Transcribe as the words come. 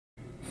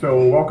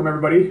So welcome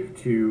everybody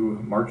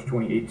to March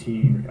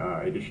 2018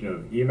 edition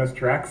of EMS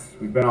Tracks.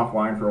 We've been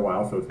offline for a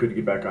while, so it's good to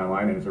get back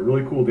online, and it's a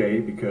really cool day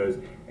because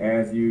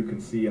as you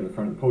can see on the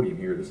front of the podium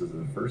here, this is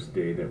the first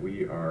day that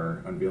we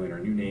are unveiling our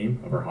new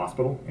name of our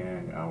hospital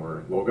and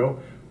our logo.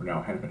 We're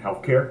now Hennepin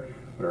Healthcare,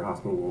 but our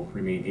hospital will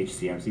remain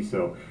HCMC.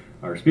 So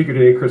our speaker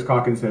today, Chris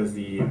Calkins, has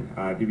the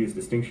dubious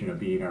distinction of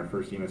being our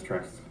first EMS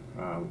Tracks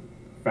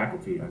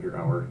faculty under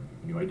our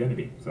new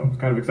identity. So it's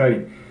kind of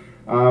exciting.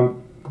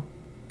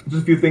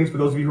 Just a few things for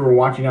those of you who are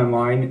watching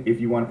online. If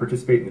you want to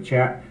participate in the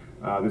chat,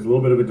 there's a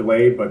little bit of a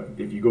delay, but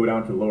if you go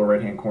down to the lower right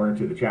hand corner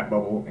to the chat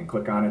bubble and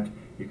click on it,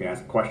 you can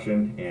ask a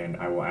question, and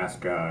I will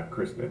ask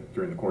Chris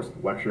during the course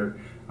of the lecture.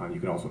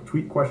 You can also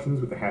tweet questions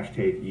with the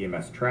hashtag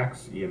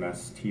EMSTracks,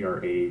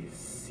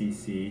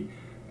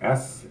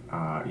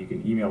 EMSTRACCS. You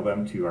can email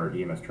them to our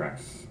EMS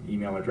Tracks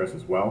email address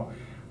as well,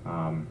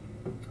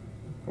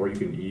 or you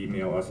can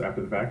email us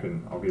after the fact,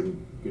 and I'll give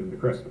them to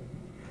Chris.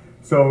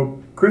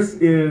 So Chris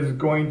is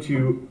going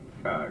to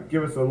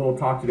give us a little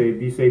talk today,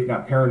 Be Safe,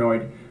 Not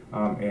Paranoid,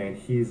 and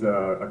he's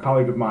a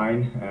colleague of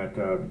mine at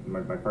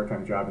my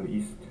part-time job in the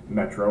East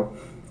Metro,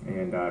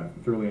 and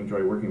thoroughly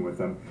enjoy working with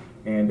him.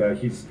 And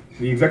he's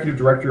the executive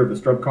director of the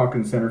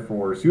Calkins Center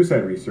for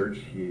Suicide Research.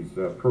 He's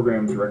a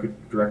program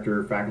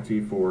director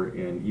faculty for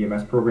an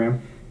EMS program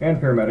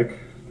and paramedic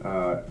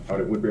out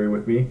at Woodbury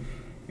with me.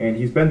 And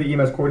he's been the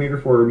EMS coordinator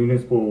for our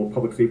municipal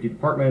public safety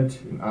department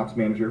and ops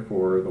manager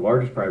for the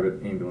largest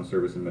private ambulance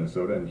service in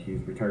Minnesota, and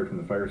he's retired from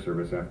the fire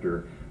service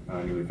after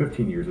nearly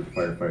 15 years as a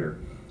firefighter.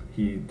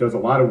 He does a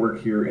lot of work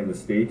here in the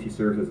state. He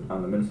serves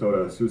on the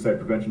Minnesota Suicide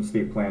Prevention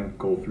State Plan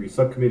Goal 3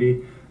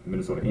 Subcommittee, the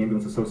Minnesota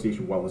Ambulance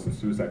Association Wellness and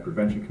Suicide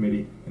Prevention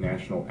Committee, the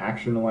National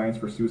Action Alliance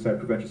for Suicide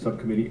Prevention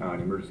Subcommittee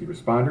on Emergency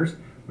Responders,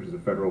 which is a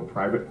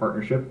federal-private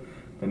partnership,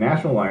 the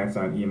National Alliance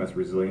on EMS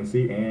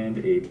Resiliency, and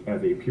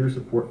as a peer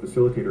support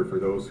facilitator for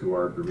those who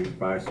are bereaved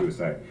by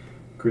suicide.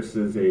 Chris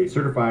is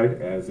certified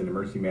as an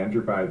emergency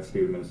manager by the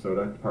state of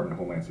Minnesota Department of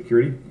Homeland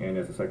Security, and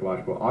as a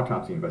psychological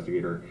autopsy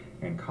investigator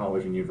and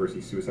college and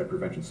university suicide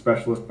prevention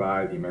specialist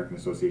by the American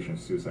Association of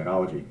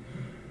Suicidology.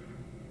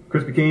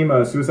 Chris became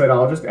a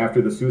suicidologist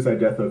after the suicide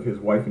death of his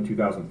wife in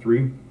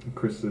 2003.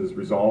 Chris's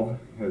resolve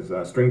has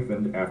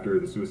strengthened after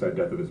the suicide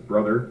death of his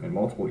brother and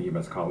multiple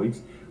EMS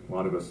colleagues. A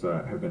lot of us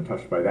have been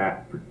touched by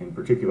that in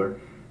particular,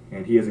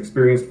 and he has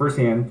experienced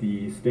firsthand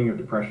the sting of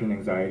depression,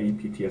 anxiety,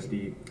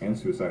 PTSD, and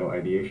suicidal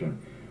ideation.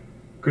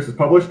 Chris has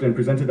published and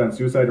presented on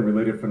suicide and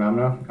related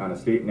phenomena on a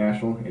state,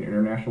 national, and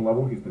international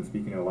level. He's been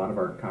speaking at a lot of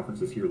our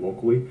conferences here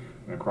locally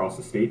and across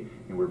the state,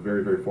 and we're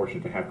very, very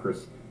fortunate to have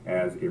Chris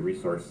as a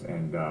resource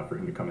and for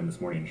him to come in this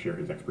morning and share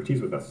his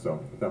expertise with us. So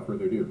without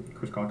further ado,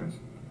 Chris Calkins.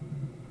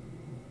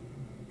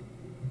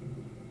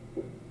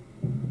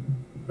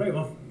 Great.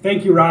 Well,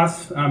 thank you,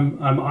 Ross.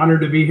 I'm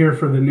honored to be here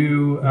for the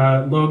new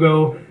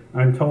logo.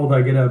 I'm told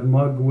I get a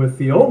mug with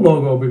the old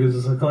logo because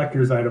it's a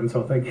collector's item,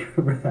 so thank you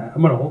for that.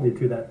 I'm going to hold you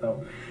to that,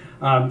 though.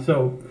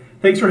 So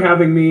thanks for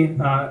having me.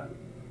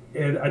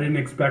 And I didn't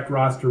expect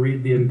Ross to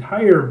read the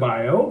entire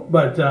bio,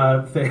 but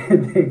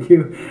thank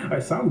you. I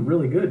sound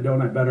really good,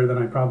 don't I? Better than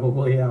I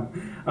probably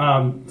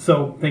am.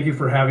 So thank you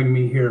for having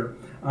me here.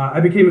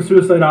 I became a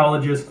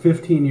suicidologist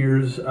 15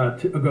 years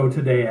ago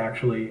today,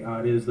 actually.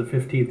 It is the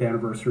 15th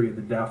anniversary of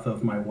the death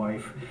of my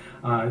wife.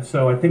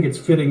 So I think it's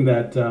fitting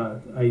that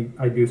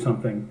I do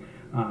something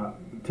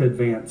to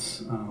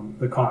advance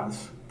the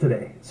cause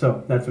today.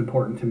 So that's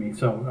important to me.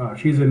 So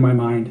she's in my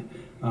mind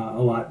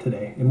a lot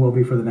today, and will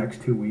be for the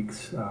next 2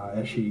 weeks,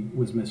 as she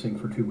was missing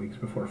for 2 weeks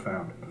before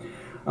found.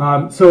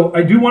 So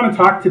I do want to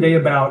talk today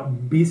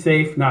about Be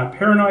Safe, Not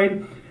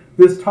Paranoid.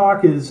 This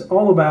talk is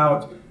all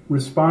about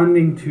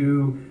responding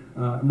to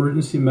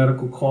emergency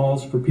medical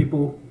calls for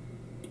people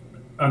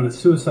on the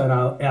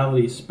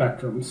suicidality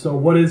spectrum. So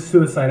what is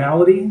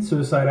suicidality?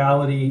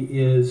 Suicidality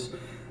is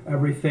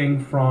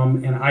everything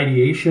from an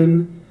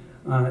ideation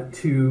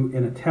to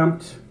an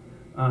attempt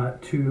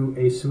to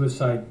a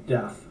suicide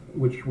death,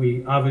 which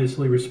we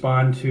obviously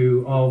respond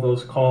to all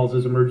those calls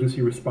as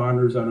emergency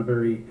responders on a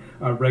very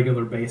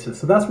regular basis.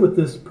 So that's what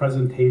this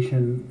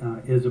presentation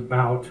is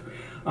about.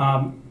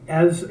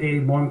 As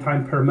a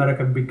longtime paramedic,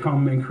 I've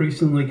become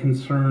increasingly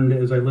concerned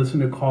as I listen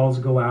to calls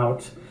go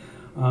out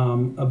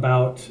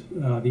about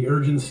the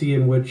urgency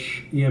in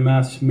which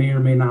EMS may or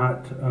may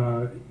not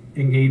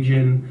engage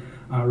in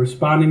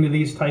responding to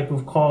these type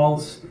of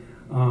calls,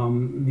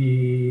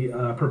 the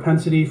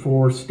propensity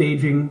for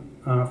staging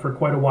for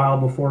quite a while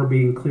before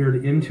being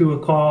cleared into a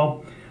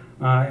call,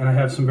 and I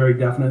have some very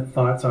definite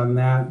thoughts on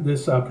that.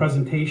 This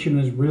presentation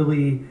is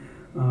really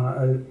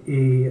a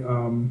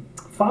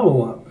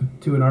follow-up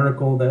to an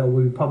article that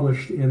will be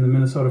published in the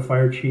Minnesota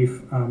Fire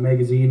Chief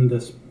magazine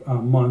this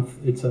month.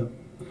 It's a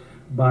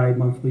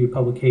bi-monthly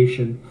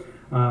publication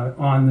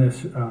on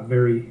this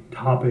very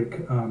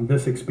topic.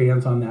 This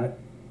expands on that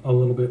a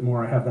little bit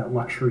more. I have that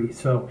luxury.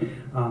 So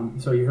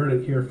you heard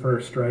it here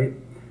first, right?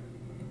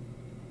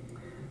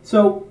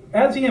 So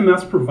as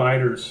EMS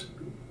providers,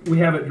 we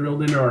have it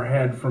drilled into our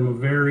head from a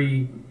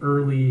very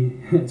early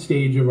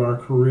stage of our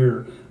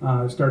career,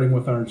 starting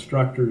with our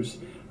instructors,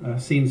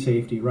 scene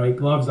safety, right?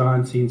 Gloves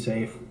on, scene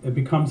safe. It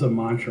becomes a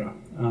mantra.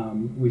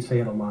 We say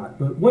it a lot.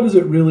 But what does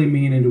it really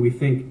mean, and do we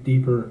think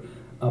deeper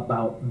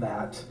about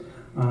that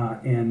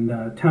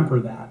and temper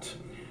that?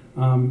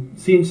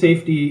 Scene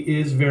safety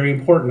is very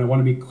important. I want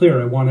to be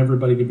clear. I want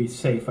everybody to be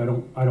safe. I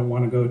don't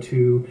want to go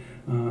to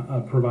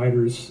a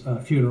provider's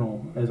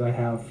funeral, as I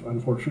have,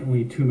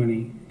 unfortunately, too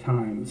many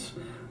times.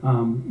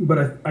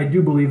 But I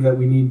do believe that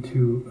we need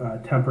to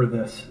temper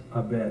this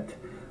a bit.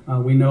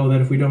 We know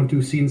that if we don't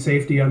do scene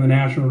safety on the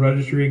National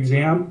Registry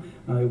exam,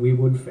 we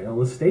would fail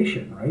the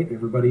station, right?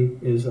 Everybody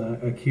is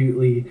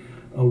acutely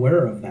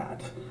aware of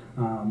that.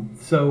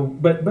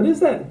 But is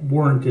that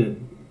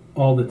warranted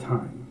all the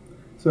time?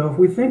 So if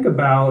we think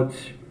about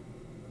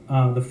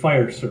the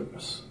fire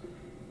service,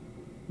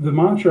 the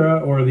mantra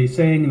or the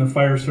saying in the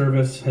fire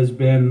service has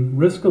been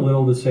risk a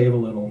little to save a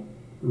little,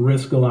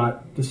 risk a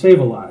lot to save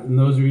a lot. And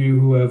those of you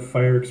who have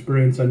fire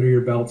experience under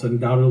your belts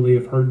undoubtedly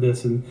have heard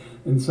this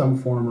in some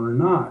form or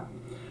not.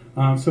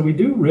 So we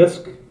do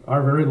risk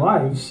our very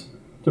lives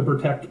to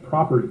protect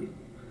property.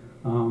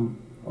 A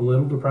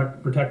little to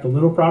protect a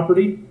little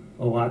property,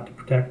 a lot to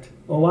protect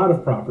a lot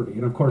of property.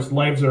 And of course,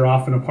 lives are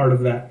often a part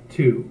of that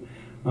too.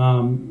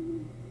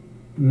 And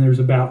there's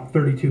about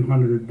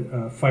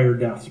 3,200 fire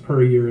deaths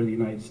per year in the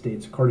United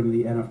States, according to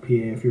the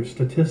NFPA, if you're a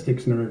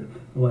statistics nerd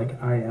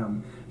like I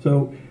am.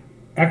 So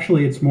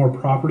actually, it's more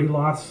property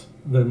loss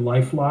than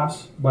life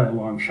loss by a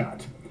long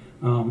shot.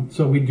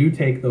 So we do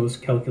take those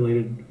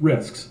calculated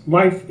risks.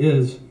 Life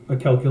is a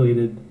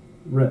calculated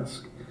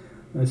risk.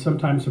 I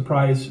sometimes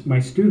surprise my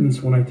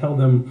students when I tell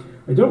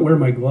them I don't wear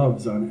my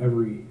gloves on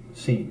every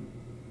scene.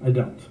 I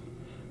don't.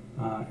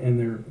 And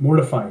they're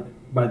mortified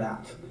by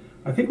that.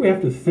 I think we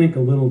have to think a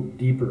little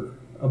deeper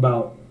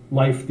about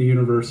life, the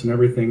universe, and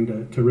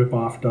everything to rip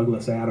off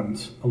Douglas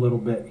Adams a little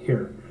bit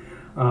here.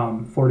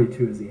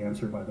 42 is the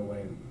answer, by the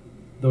way.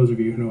 Those of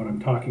you who know what I'm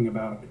talking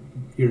about,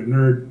 you're a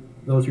nerd.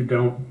 Those who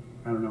don't,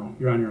 I don't know,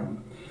 you're on your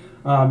own.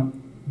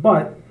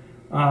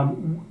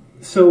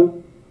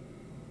 So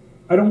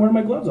I don't wear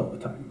my gloves all the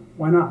time.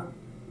 Why not?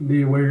 Do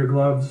you wear your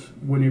gloves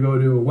when you go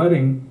to a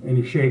wedding and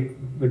you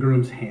shake the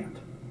groom's hand?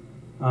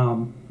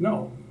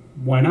 No.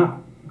 Why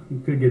not? You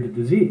could get a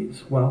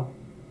disease. Well,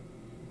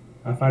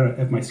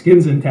 if my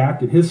skin's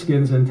intact and his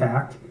skin's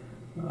intact,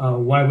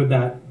 why would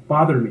that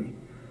bother me?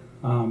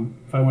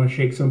 If I want to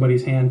shake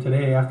somebody's hand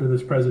today after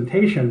this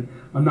presentation,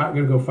 I'm not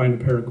going to go find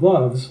a pair of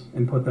gloves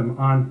and put them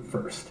on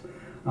first.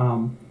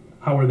 How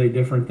are they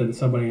different than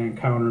somebody I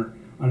encounter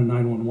on a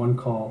 911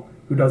 call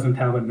who doesn't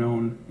have a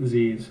known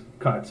disease,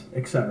 cuts,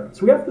 etc.?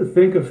 So we have to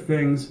think of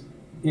things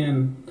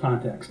in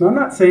context. Now, I'm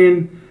not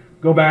saying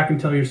go back and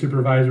tell your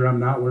supervisor I'm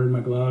not wearing my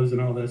gloves and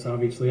all this.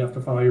 Obviously, you have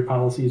to follow your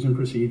policies and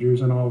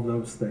procedures and all of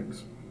those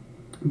things.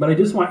 But I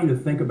just want you to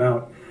think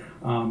about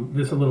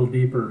this a little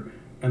deeper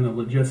and the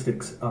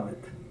logistics of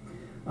it.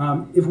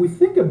 If we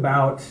think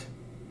about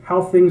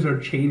how things are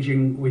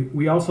changing,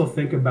 we also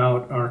think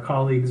about our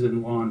colleagues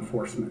in law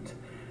enforcement.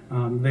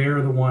 They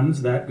are the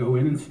ones that go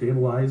in and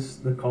stabilize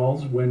the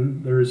calls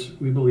when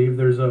we believe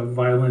there's a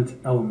violent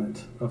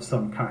element of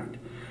some kind.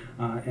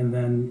 And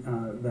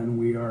then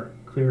we are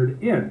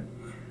cleared in.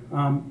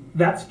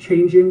 That's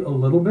changing a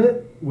little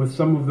bit with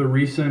some of the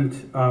recent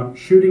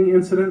shooting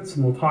incidents,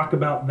 and we'll talk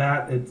about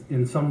that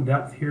in some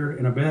depth here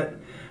in a bit.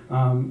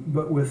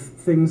 But with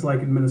things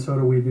like in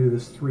Minnesota, we do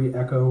this 3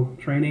 echo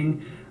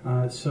training.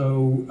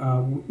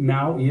 So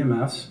now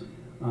EMS,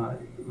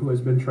 who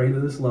has been trained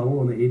to this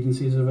level, and the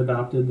agencies have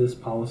adopted this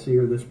policy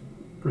or this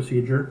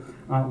procedure,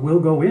 will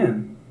go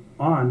in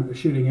on a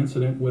shooting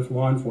incident with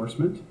law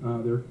enforcement.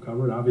 They're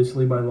covered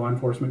obviously by law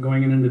enforcement,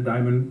 going in a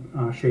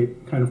diamond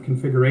shaped kind of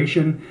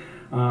configuration,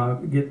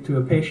 get to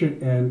a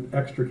patient and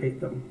extricate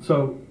them.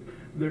 So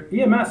their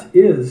EMS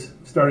is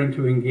starting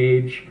to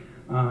engage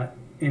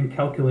in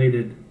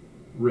calculated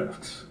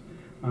risks.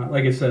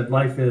 Like I said,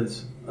 life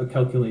is a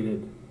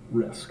calculated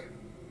risk.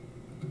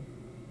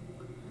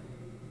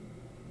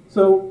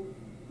 So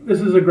this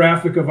is a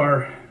graphic of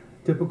our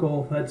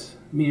typical, that's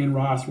me and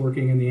Ross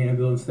working in the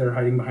ambulance there,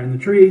 hiding behind the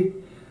tree.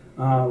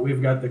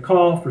 We've got the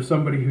call for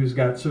somebody who's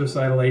got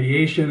suicidal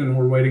ideation, and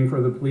we're waiting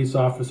for the police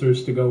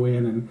officers to go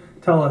in and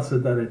tell us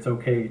that it's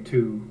okay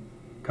to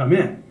come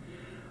in.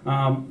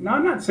 Now,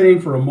 I'm not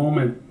saying for a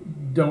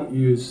moment don't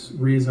use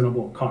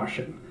reasonable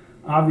caution.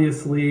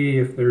 Obviously,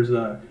 if there's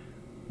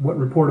what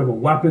report of a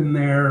weapon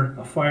there,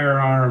 a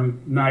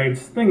firearm,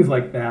 knives, things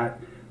like that,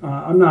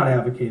 I'm not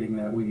advocating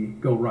that we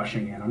go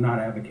rushing in. I'm not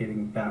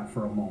advocating that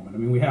for a moment. I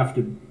mean, we have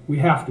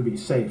to be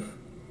safe,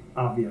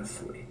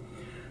 obviously.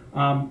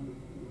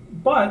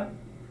 But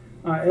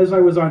as I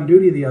was on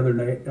duty the other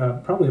night,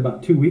 probably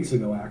about 2 weeks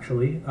ago,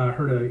 actually, I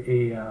heard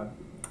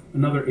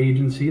another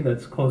agency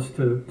that's close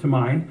to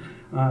mine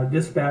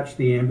dispatched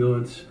the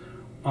ambulance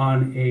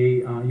on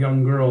a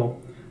young girl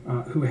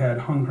who had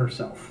hung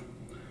herself.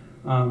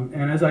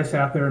 And as I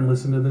sat there and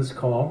listened to this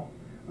call,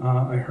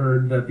 I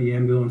heard that the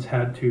ambulance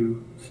had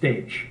to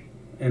stage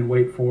and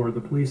wait for the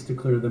police to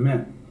clear them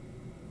in.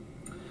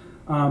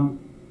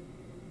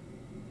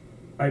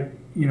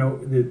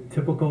 The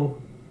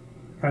typical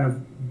kind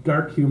of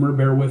dark humor,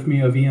 bear with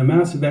me, of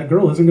EMS, that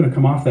girl isn't going to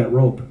come off that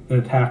rope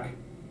and attack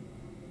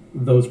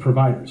those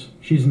providers.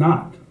 She's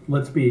not.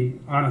 Let's be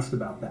honest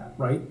about that,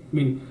 right? I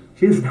mean,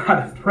 she's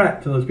not a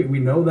threat to those people. We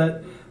know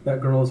that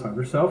that girl has hung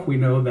herself. We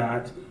know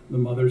that the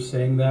mother's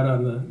saying that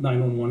on the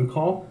 911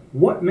 call.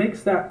 What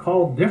makes that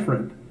call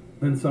different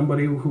than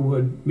somebody who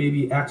would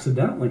maybe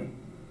accidentally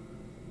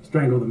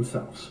strangle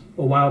themselves?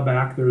 A while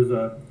back, there was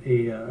a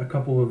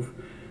couple of,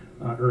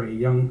 or a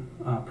young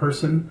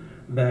person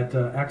that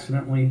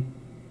accidentally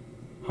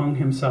hung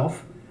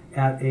himself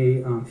at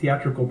a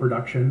theatrical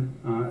production.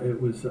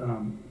 It was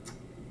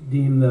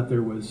deemed that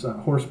there was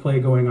horseplay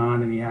going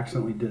on, and he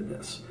accidentally did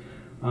this.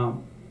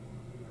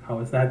 How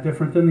is that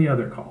different than the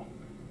other call?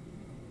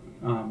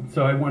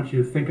 So I want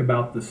you to think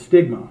about the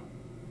stigma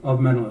of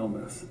mental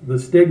illness, the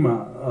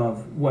stigma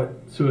of what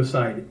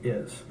suicide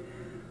is.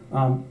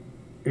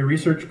 A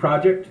research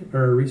project,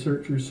 or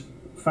researchers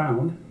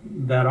found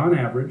that on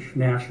average,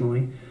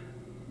 nationally,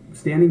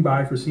 standing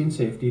by for scene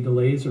safety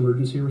delays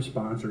emergency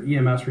response, or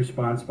EMS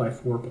response, by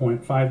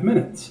 4.5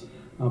 minutes.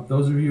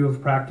 Those of you who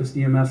have practiced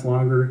EMS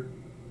longer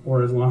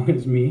or as long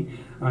as me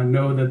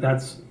know that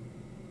that's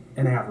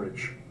an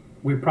average.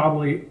 We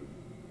probably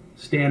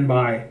stand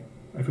by,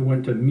 if we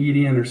went to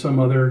median or some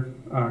other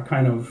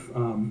kind of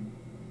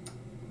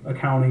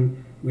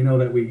accounting, we know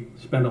that we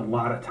spend a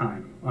lot of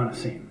time on a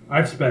scene.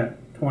 I've spent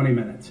 20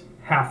 minutes,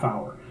 half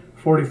hour,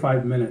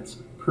 45 minutes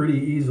pretty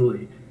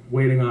easily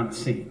waiting on a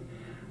scene.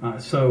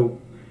 So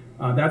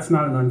that's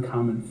not an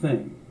uncommon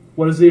thing.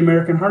 What does the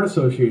American Heart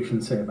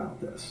Association say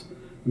about this?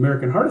 The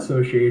American Heart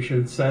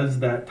Association says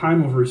that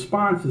time of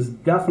response is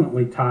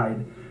definitely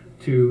tied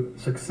to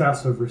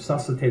success of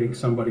resuscitating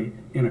somebody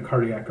in a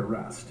cardiac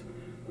arrest.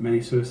 Many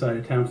suicide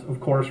attempts,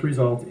 of course,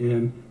 result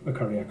in a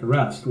cardiac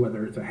arrest,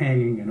 whether it's a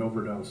hanging, an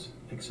overdose,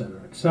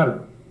 etc.,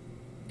 etc.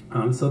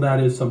 So that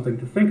is something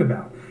to think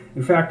about.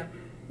 In fact,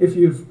 if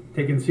you've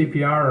taken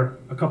CPR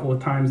a couple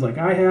of times like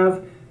I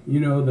have, you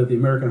know that the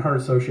American Heart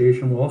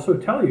Association will also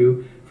tell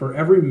you for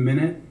every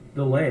minute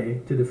delay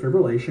to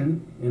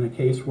defibrillation in a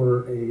case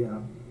where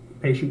a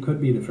patient could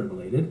be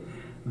defibrillated,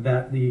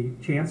 that the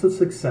chance of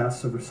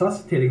success of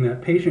resuscitating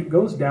that patient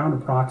goes down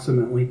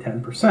approximately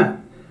 10%.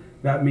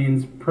 That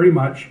means pretty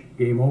much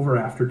game over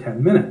after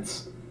 10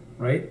 minutes,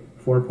 right?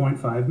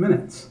 4.5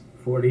 minutes,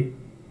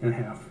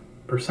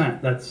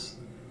 40.5%.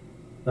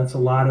 That's a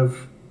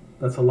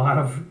lot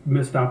of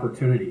missed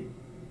opportunity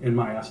in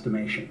my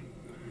estimation.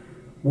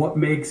 What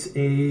makes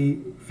a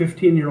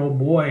 15-year-old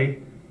boy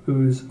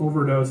who's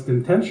overdosed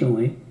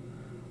intentionally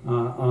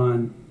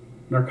on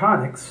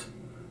narcotics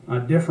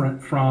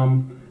different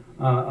from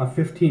a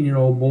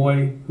 15-year-old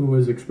boy who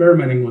was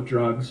experimenting with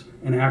drugs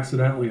and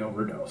accidentally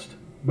overdosed?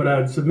 But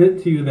I'd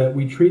submit to you that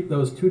we treat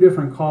those two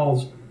different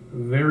calls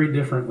very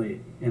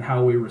differently in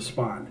how we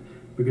respond.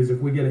 Because if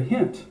we get a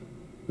hint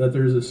that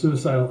there's a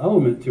suicidal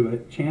element to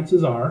it,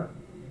 chances are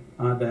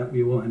that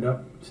we will end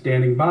up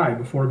standing by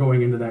before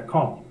going into that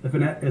call. If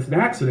it's an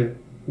accident,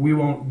 we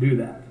won't do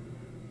that.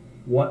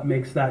 What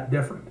makes that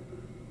different?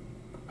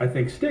 I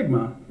think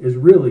stigma is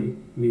really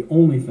the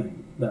only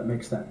thing that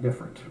makes that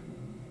different.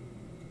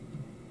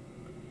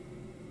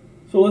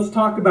 So let's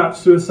talk about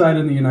suicide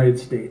in the United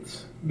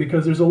States,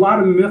 because there's a lot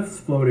of myths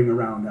floating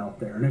around out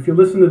there. And if you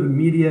listen to the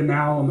media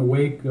now in the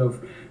wake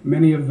of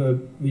many of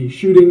the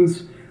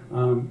shootings,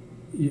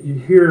 you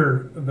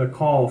hear the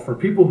call for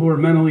people who are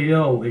mentally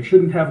ill, they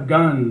shouldn't have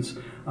guns,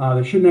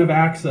 they shouldn't have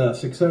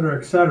access, etc.,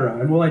 etc.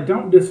 And while I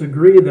don't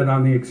disagree that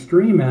on the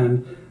extreme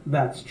end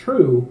that's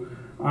true,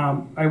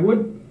 I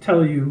would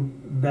tell you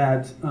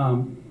that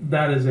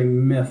that is a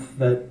myth,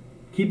 that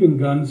keeping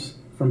guns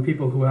from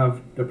people who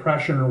have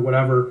depression or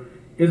whatever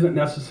isn't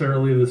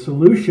necessarily the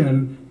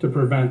solution to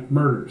prevent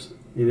murders.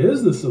 It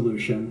is the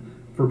solution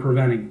for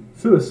preventing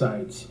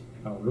suicides.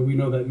 However, we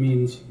know that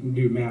means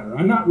do matter.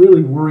 I'm not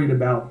really worried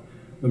about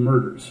the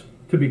murders,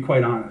 to be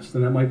quite honest,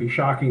 and that might be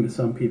shocking to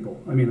some people.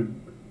 I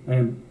mean, I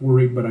am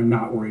worried, but I'm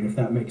not worried, if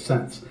that makes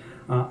sense.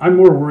 I'm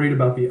more worried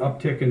about the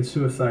uptick in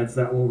suicides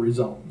that will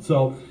result.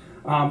 So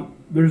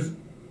there's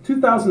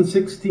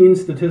 2016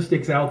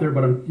 statistics out there,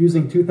 but I'm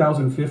using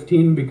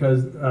 2015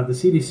 because the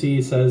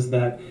CDC says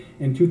that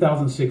in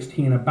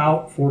 2016,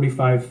 about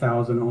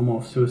 45,000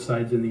 almost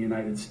suicides in the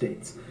United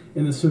States.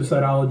 In the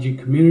suicidology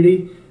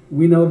community,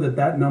 we know that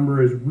that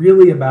number is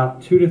really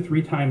about 2 to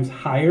 3 times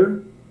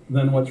higher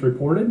than what's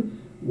reported.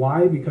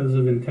 Why? Because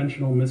of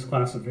intentional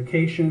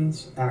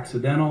misclassifications,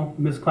 accidental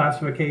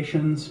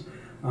misclassifications.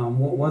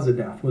 What was a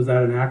death? Was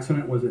that an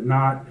accident? Was it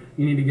not?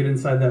 You need to get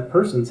inside that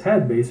person's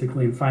head,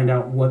 basically, and find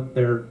out what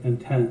their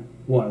intent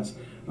was.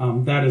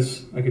 That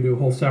is, I could do a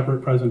whole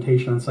separate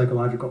presentation on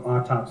psychological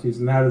autopsies,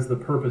 and that is the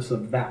purpose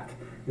of that,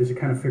 is to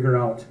kind of figure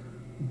out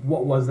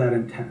what was that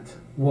intent?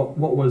 What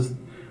was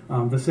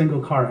the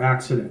single car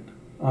accident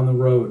on the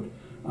road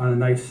on a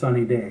nice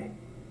sunny day?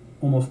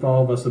 Almost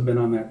all of us have been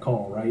on that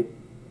call, right?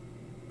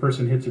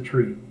 Person hits a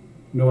tree.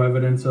 No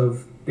evidence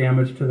of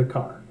damage to the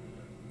car.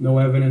 No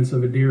evidence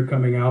of a deer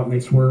coming out and they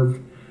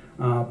swerved.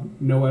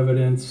 No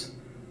evidence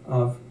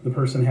of the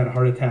person had a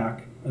heart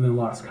attack and then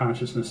lost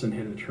consciousness and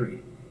hit a tree.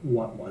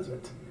 what was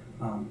it.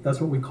 That's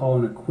what we call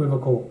an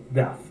equivocal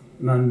death,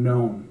 an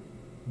unknown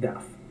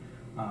death.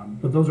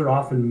 But those are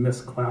often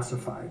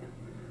misclassified.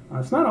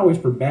 It's not always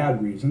for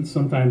bad reasons.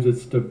 Sometimes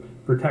it's to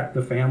protect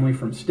the family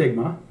from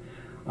stigma.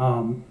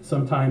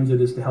 Sometimes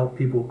it is to help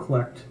people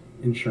collect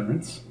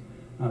insurance,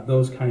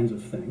 those kinds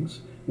of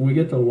things. When we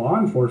get to law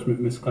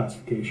enforcement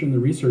misclassification, the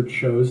research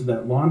shows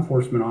that law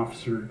enforcement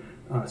officer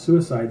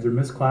suicides are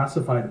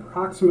misclassified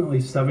approximately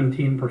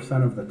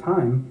 17% of the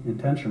time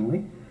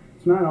intentionally.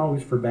 It's not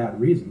always for bad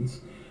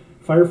reasons.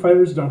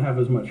 Firefighters don't have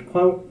as much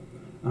clout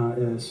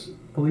as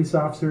police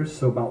officers,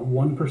 so about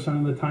 1%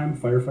 of the time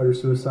firefighter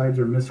suicides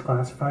are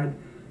misclassified.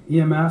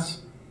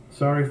 EMS,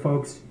 sorry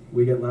folks,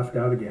 we get left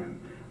out again.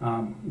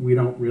 We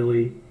don't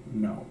really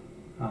know.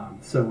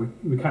 So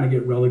we kind of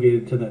get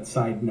relegated to that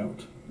side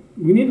note.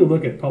 We need to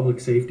look at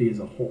public safety as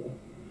a whole.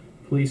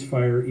 Police,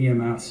 fire,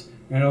 EMS,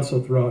 and also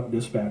throw out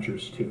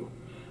dispatchers too.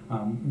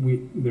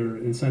 They're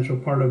an essential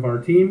part of our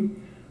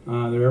team.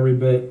 They're every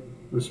bit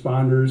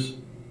responders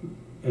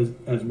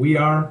as we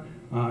are,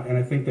 and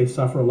I think they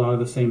suffer a lot of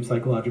the same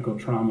psychological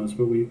traumas,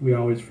 but we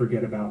always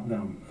forget about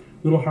them.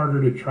 A little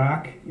harder to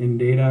track in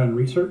data and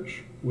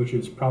research, which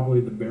is probably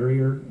the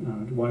barrier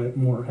to why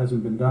more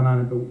hasn't been done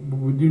on it, but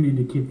we do need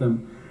to keep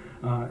them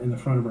in the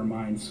front of our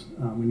minds.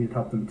 We need to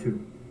help them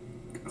too.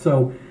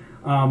 So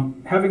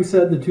having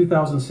said the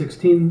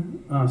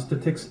 2016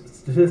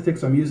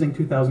 statistics, I'm using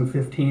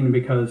 2015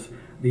 because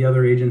the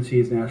other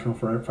agencies, National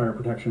Fire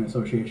Protection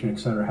Association, et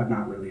cetera, have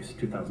not released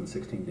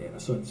 2016 data.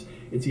 So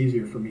it's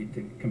easier for me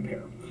to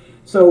compare.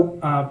 So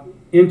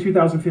in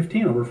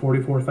 2015, over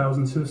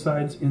 44,000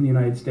 suicides in the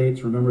United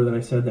States. Remember that I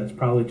said that's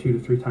probably 2 to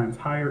 3 times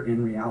higher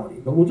in reality.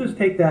 But we'll just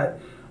take that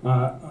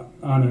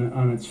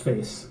on its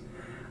face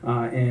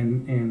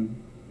and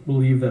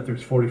believe that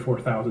there's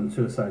 44,000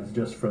 suicides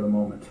just for the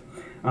moment.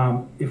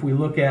 If we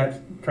look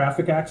at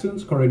traffic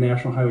accidents, according to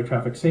National Highway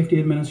Traffic Safety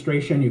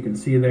Administration, you can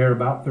see there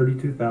about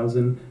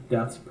 32,000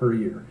 deaths per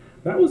year.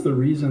 That was the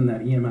reason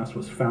that EMS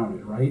was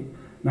founded, right?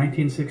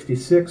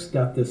 1966,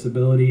 death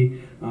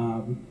disability,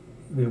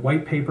 the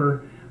white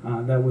paper,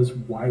 that was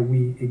why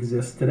we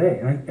exist today.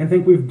 And I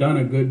think we've done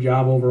a good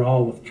job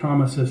overall with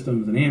trauma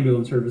systems and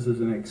ambulance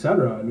services and et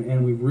cetera,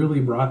 and we've really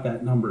brought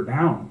that number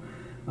down,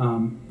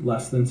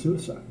 less than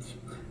suicides.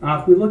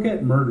 If we look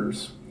at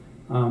murders,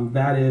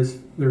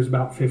 there's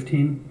about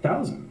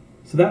 15,000.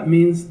 So that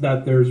means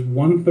that there's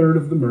 1/3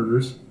 of the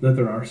murders that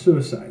there are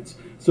suicides.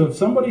 So if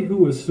somebody who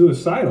was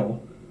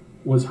suicidal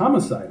was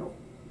homicidal,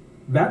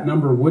 that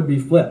number would be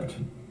flipped.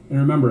 And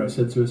remember, I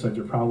said suicides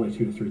are probably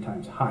 2 to 3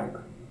 times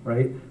higher,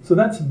 right? So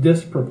that's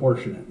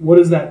disproportionate. What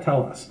does that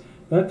tell us?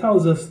 That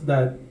tells us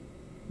that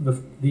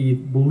the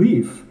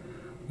belief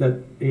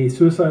that a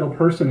suicidal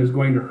person is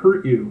going to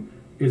hurt you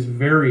is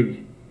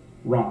very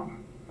wrong.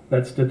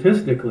 That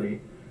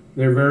statistically,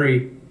 they're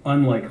very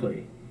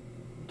unlikely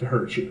to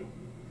hurt you.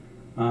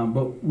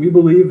 But we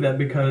believe that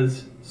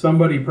because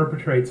somebody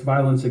perpetrates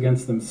violence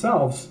against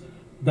themselves,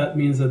 that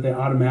means that they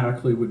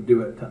automatically would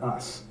do it to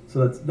us.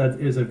 So that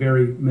is a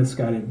very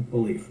misguided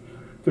belief.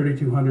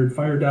 3,200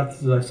 fire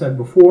deaths, as I said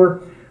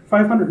before.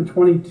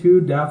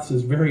 522 deaths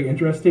is very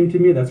interesting to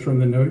me. That's from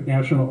the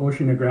National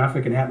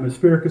Oceanographic and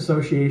Atmospheric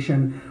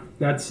Association.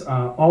 That's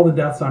all the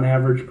deaths on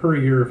average per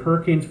year of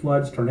hurricanes,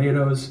 floods,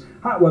 tornadoes,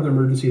 hot weather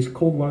emergencies,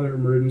 cold weather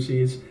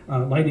emergencies,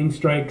 lightning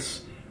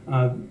strikes,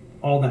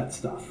 all that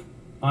stuff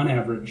on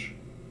average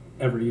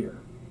every year.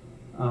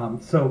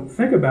 So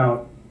think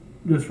about,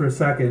 just for a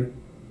second,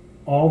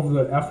 all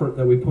the effort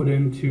that we put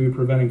into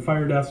preventing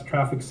fire deaths,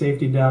 traffic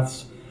safety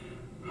deaths,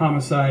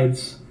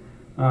 homicides,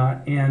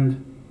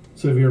 and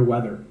severe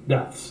weather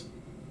deaths,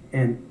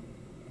 and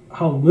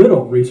how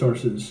little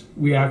resources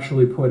we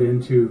actually put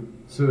into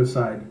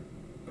suicide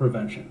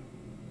prevention.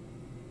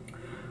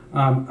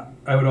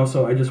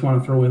 I just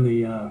want to throw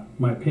in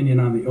my opinion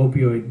on the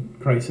opioid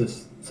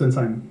crisis, since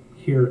I'm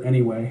here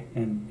anyway,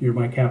 and you're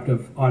my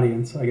captive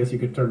audience. I guess you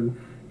could turn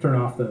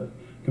off the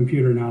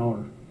computer now,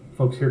 or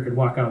folks here could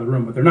walk out of the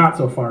room, but they're not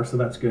so far, so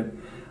that's good.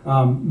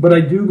 But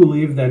I do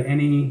believe that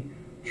any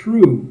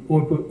true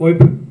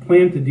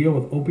plan to deal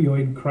with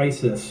opioid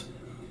crisis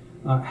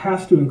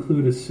has to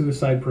include a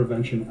suicide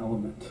prevention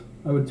element.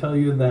 I would tell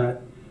you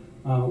that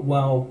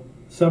while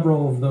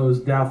several of those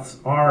deaths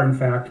are in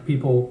fact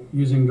people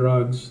using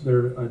drugs,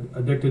 they're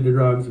addicted to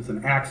drugs, it's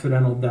an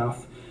accidental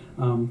death,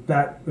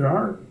 that there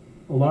are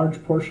a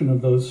large portion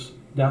of those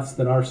deaths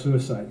that are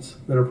suicides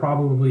that are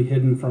probably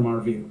hidden from our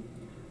view.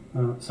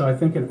 So I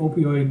think a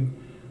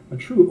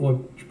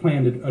true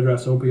plan to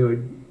address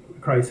opioid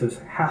crisis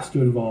has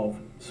to involve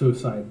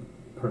suicide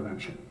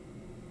prevention.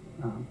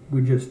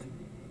 We just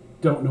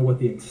don't know what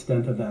the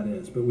extent of that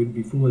is, but we'd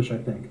be foolish, I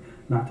think,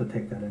 not to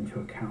take that into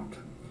account.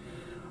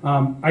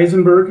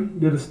 Eisenberg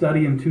did a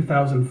study in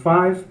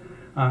 2005.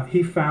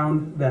 He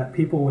found that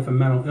people with a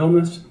mental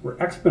illness were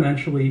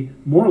exponentially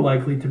more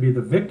likely to be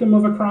the victim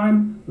of a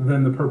crime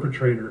than the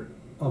perpetrator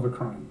of a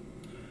crime.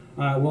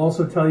 I will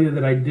also tell you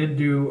that I did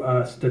do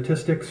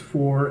statistics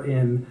for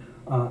an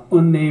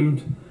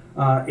unnamed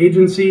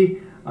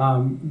agency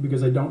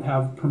because I don't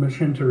have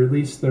permission to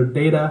release their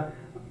data.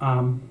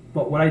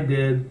 But what I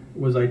did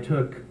was I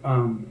took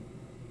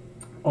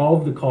all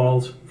of the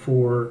calls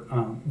for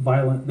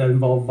that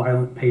involved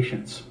violent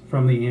patients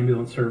from the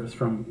ambulance service,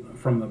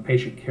 from the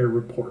patient care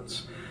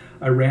reports.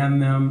 I ran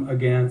them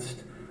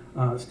against,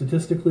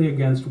 statistically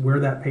against where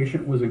that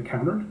patient was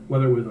encountered,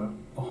 whether it was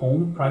a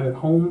home, private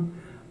home,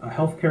 a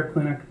healthcare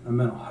clinic, a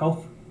mental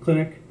health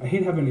clinic. I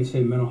hate having to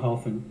say mental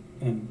health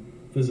and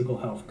physical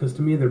health, because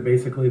to me they're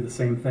basically the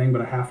same thing,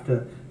 but I have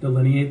to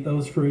delineate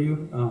those for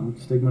you.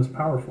 Stigma is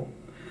powerful.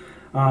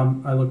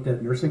 I looked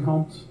at nursing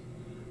homes.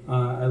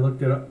 I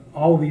looked at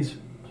all these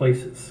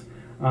places.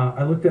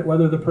 I looked at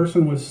whether the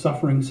person was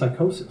suffering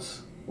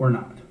psychosis or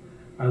not.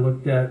 I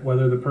looked at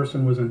whether the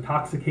person was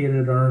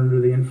intoxicated or under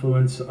the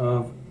influence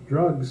of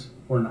drugs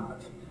or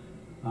not.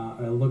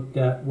 I looked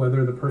at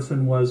whether the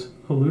person was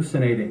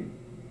hallucinating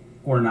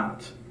or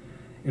not.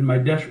 And my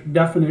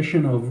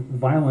definition of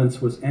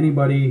violence was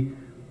anybody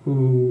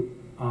who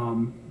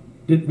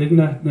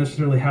didn't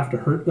necessarily have to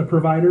hurt the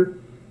provider,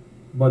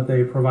 but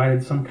they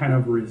provided some kind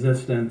of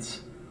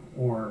resistance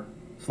or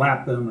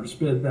slapped them or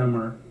spit at them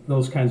or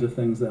those kinds of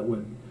things that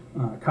would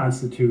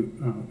constitute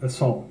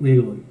assault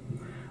legally.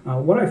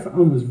 What I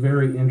found was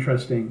very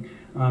interesting,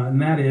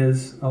 and that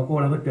is,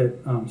 when I looked at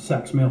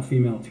sex, male,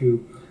 female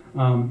too,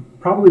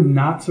 probably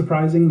not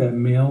surprising that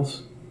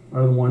males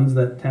are the ones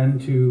that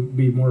tend to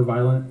be more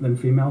violent than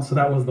females, so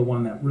that was the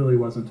one that really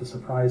wasn't a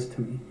surprise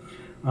to me.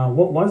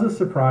 What was a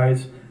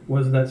surprise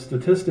was that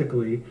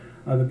statistically,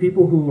 the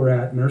people who were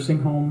at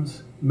nursing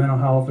homes, mental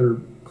health or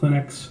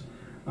clinics,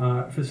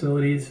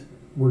 facilities,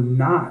 were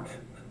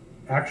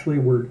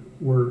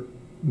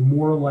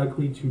more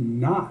likely to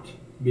not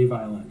be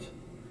violent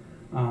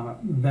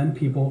than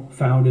people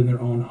found in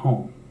their own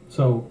home.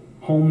 So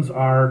homes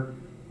are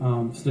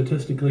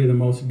statistically the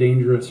most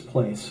dangerous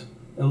place,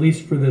 at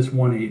least for this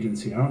one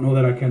agency. I don't know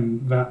that I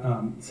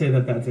can say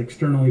that that's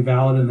externally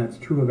valid and that's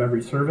true of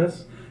every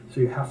service, so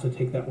you have to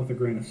take that with a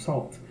grain of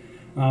salt.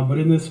 But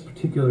in this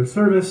particular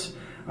service,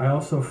 I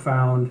also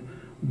found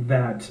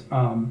that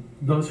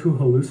those who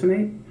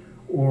hallucinate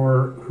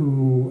or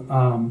who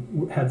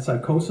had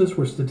psychosis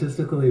were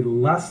statistically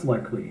less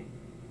likely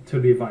to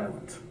be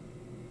violent.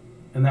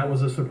 And that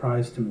was a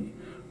surprise to me.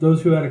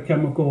 Those who had a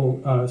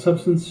chemical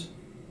substance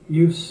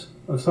use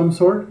of some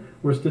sort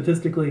were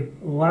statistically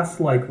less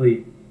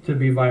likely to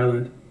be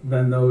violent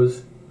than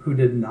those who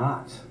did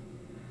not.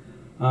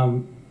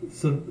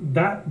 So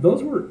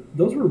those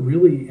were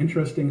really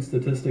interesting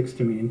statistics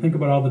to me. And think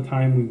about all the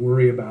time we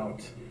worry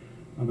about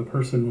the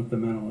person with the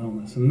mental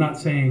illness. I'm not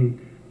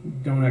saying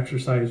don't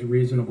exercise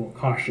reasonable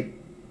caution,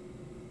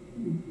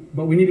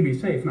 but we need to be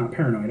safe, not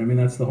paranoid. I mean,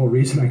 that's the whole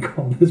reason I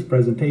called this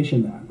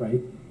presentation that,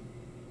 right?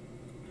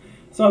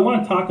 So I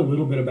want to talk a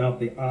little bit about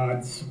the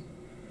odds,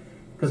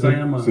 because I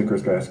am So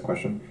Chris, can I ask a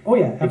question? Oh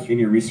yeah, absolutely. In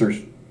your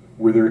research,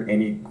 were there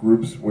any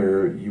groups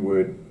where you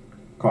would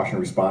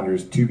caution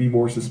responders to be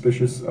more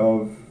suspicious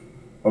of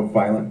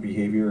violent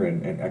behavior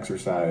and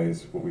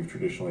exercise what we've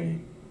traditionally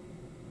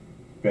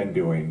been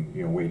doing,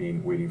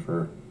 waiting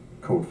for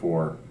code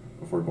 4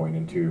 before going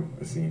into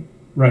a scene?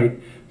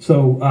 Right.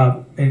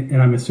 So,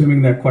 and I'm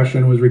assuming that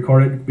question was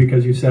recorded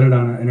because you said it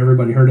and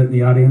everybody heard it in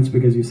the audience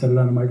because you said it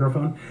on a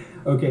microphone.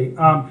 Okay.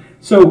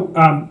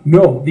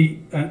 No.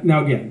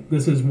 Now again,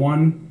 this is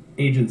one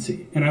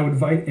agency, and I would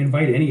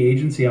invite any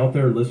agency out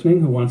there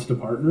listening who wants to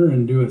partner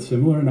and do a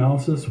similar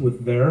analysis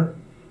with their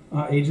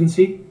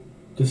agency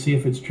to see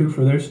if it's true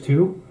for theirs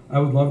too. I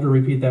would love to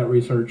repeat that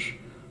research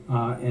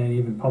and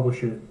even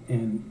publish it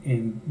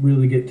and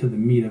really get to the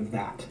meat of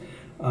that.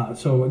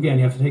 So again,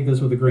 you have to take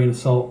this with a grain of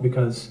salt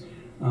because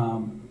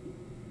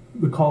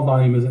the call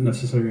volume isn't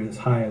necessarily as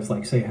high as,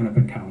 like, say,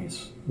 Hennepin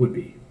counties would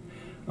be.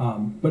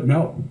 But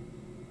no,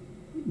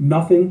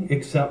 nothing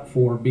except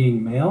for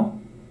being male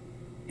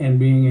and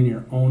being in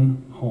your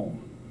own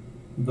home.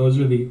 Those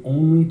are the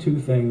only two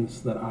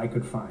things that I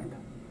could find.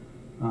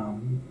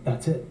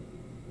 That's it.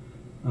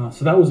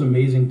 So that was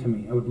amazing to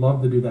me. I would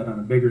love to do that on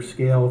a bigger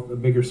scale, a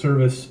bigger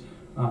service,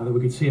 that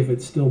we could see if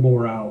it still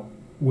bore out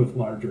with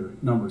larger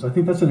numbers. I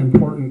think that's an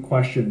important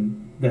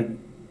question that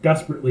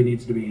desperately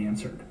needs to be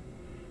answered,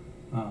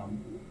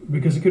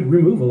 because it could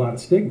remove a lot of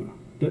stigma,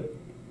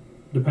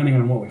 depending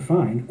on what we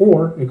find,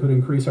 or it could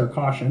increase our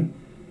caution.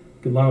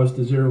 It could allow us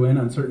to zero in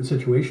on certain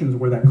situations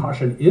where that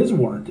caution is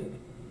warranted,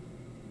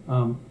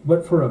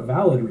 but for a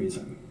valid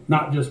reason,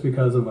 not just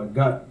because of a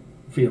gut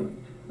feeling.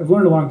 I've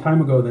learned a long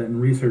time ago that in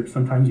research,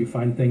 sometimes you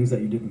find things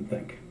that you didn't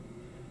think.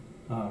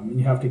 And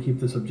you have to keep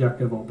this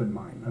objective open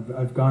mind.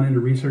 I've gone into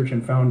research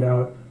and found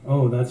out,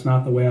 oh, that's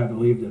not the way I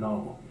believed at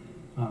all.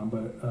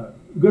 But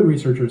good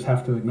researchers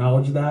have to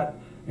acknowledge that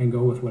and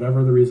go with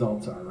whatever the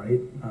results are, right?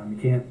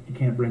 You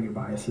can't bring your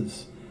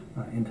biases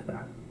into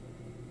that.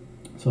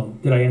 So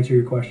did I answer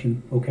your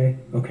question? Okay?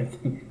 Okay.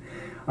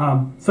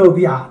 So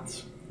the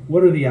odds.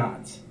 What are the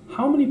odds?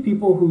 How many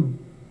people who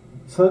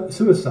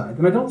suicide,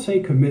 and I don't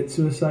say commit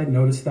suicide,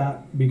 notice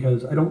that,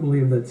 because I don't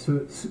believe that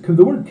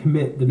the word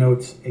commit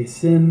denotes a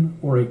sin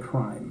or a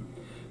crime.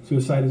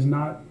 Suicide is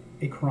not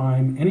a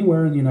crime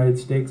anywhere in the United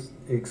States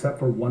except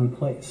for one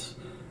place.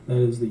 That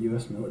is the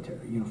U.S.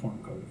 military, Uniform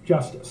Code of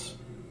Justice.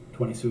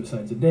 20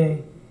 suicides a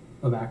day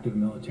of active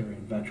military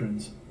and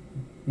veterans,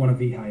 one of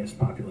the highest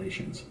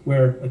populations,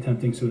 where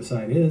attempting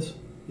suicide is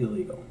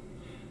illegal.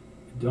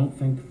 I don't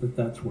think that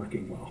that's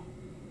working well.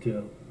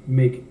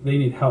 They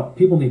need help.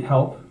 People need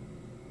help,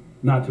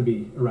 not to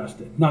be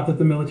arrested. Not that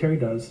the military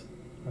does.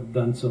 I've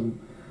done some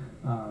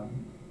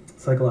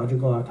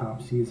psychological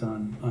autopsies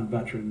on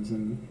veterans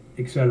and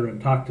et cetera,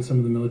 and talked to some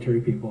of the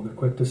military people. They're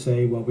quick to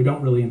say, well, we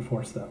don't really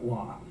enforce that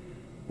law.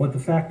 But the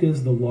fact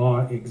is, the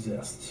law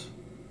exists.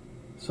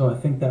 So I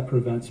think that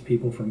prevents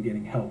people from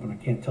getting help. And I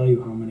can't tell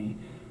you how many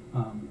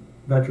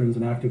veterans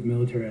and active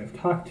military I've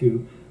talked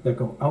to that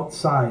go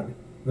outside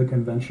the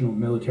conventional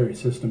military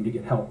system to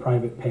get help,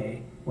 private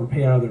pay, or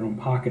pay out of their own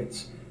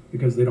pockets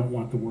because they don't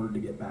want the word to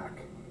get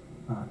back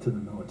to the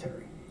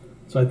military.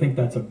 So I think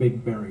that's a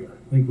big barrier.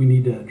 I think we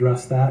need to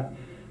address that.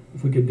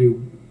 If we could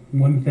do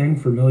one thing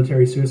for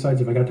military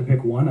suicides, if I got to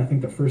pick one, I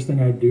think the first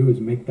thing I'd do is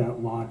make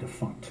that law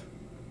defunct.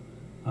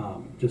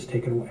 Just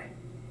take it away.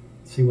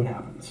 See what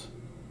happens.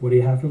 What do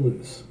you have to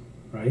lose,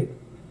 right?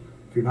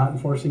 If you're not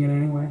enforcing it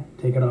anyway,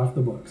 take it off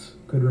the books.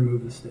 Could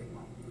remove the stigma.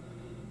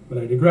 But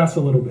I digress a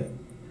little bit.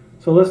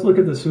 So let's look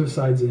at the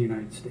suicides in the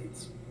United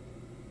States.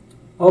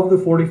 Of the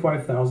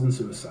 45,000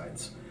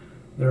 suicides,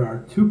 there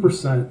are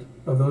 2%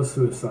 of those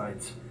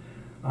suicides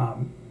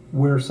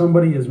where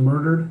somebody is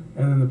murdered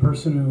and then the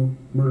person who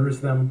murders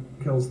them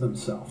kills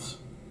themselves.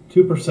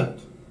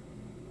 2%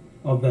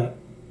 of that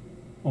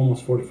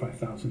almost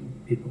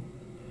 45,000 people.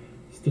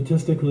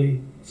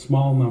 Statistically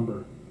small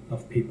number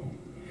of people.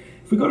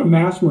 If we go to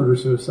mass murder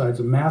suicides,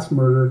 a mass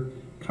murder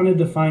kind of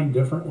defined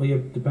differently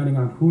depending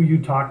on who you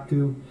talk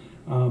to.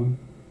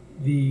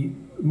 The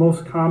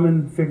most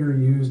common figure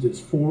used is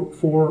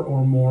four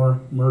or more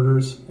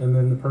murders, and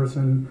then the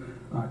person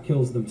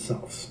kills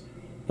themselves.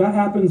 That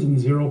happens in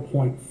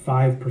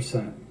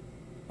 0.5%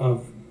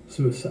 of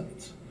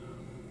suicides.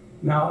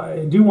 Now,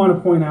 I do want to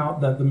point out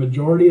that the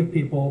majority of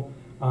people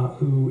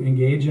who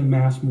engage in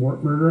mass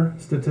murder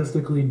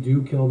statistically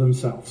do kill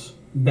themselves.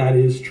 That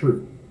is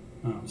true.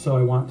 So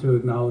I want to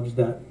acknowledge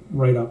that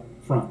right up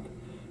front.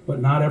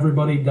 But not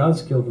everybody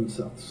does kill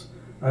themselves.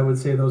 I would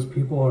say those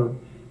people are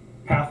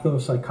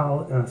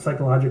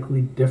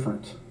psychologically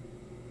different.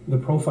 The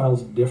profile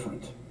is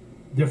different.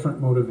 Different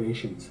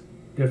motivations,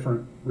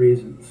 different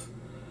reasons.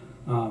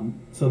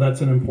 So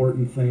that's an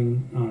important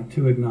thing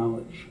to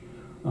acknowledge.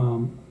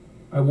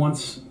 I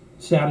once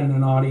sat in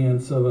an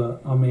audience of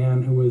a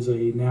man who was a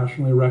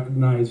nationally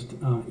recognized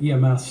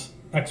EMS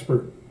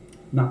expert,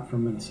 not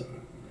from Minnesota.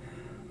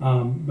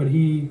 But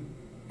he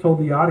told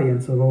the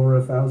audience of over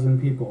 1,000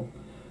 people,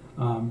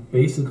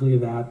 basically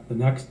that the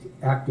next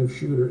active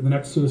shooter,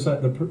 the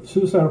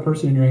suicidal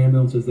person in your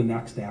ambulance is the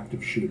next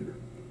active shooter.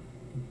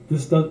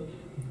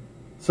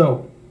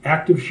 So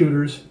active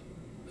shooters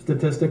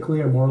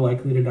statistically are more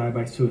likely to die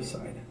by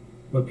suicide.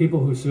 But people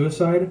who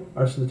suicide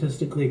are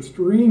statistically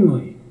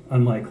extremely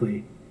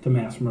unlikely to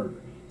mass murder.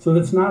 So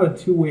that's not a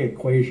two-way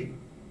equation.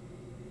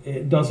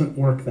 It doesn't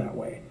work that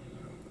way.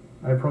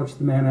 I approached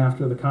the man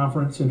after the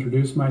conference,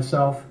 introduced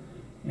myself,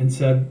 and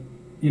said,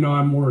 you know,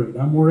 I'm worried.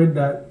 I'm worried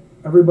that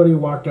everybody who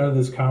walked out of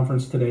this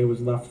conference today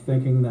was left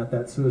thinking that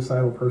that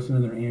suicidal person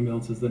in their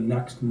ambulance is the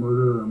next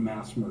murderer or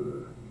mass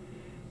murderer.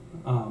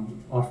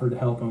 Offered to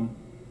help him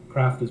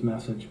craft his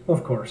message.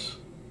 Of course,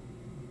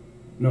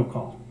 no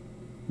call,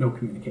 no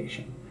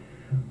communication.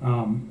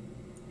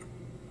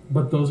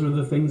 But those are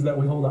the things that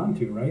we hold on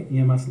to, right?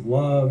 EMS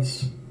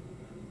loves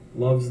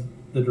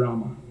the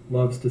drama,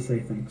 loves to say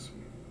things.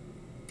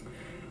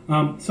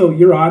 So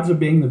your odds of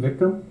being the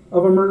victim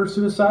of a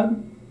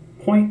murder-suicide,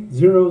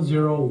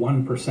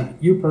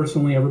 0.001%. You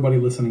personally, everybody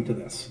listening to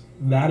this.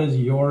 That is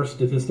your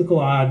statistical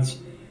odds.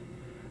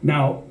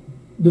 Now,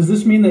 does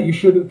this mean that you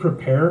shouldn't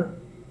prepare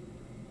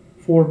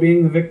for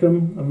being the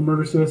victim of a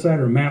murder-suicide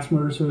or mass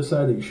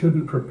murder-suicide, that you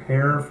shouldn't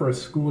prepare for a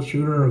school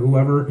shooter or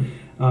whoever,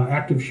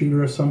 active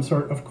shooter of some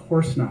sort? Of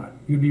course not.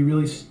 You'd be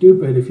really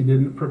stupid if you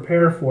didn't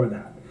prepare for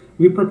that.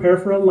 We prepare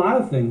for a lot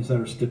of things that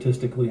are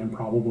statistically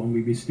improbable, and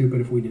we'd be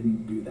stupid if we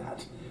didn't do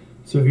that.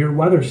 Severe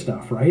weather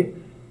stuff, right?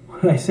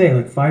 What did I say,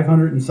 like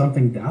 500 and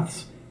something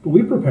deaths? But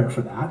we prepare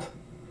for that.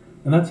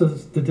 And that's a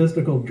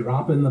statistical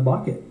drop in the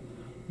bucket.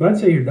 But I'd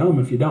say you're dumb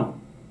if you don't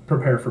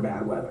prepare for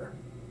bad weather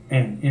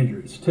and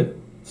injuries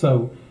too.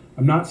 So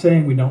I'm not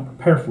saying we don't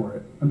prepare for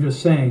it. I'm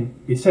just saying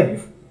be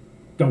safe.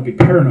 Don't be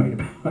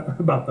paranoid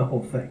about the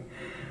whole thing.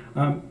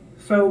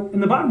 So in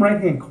the bottom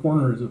right-hand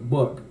corner is a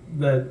book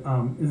that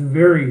is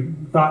very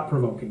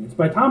thought-provoking. It's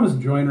by Thomas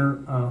Joyner,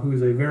 who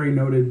is a very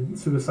noted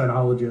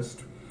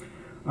suicidologist,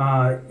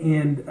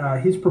 and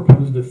he's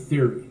proposed a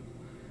theory.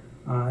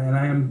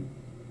 And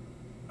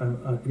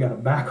I've got a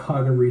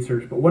backlog of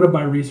research, but one of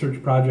my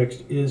research projects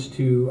is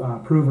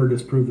to prove or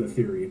disprove the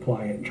theory,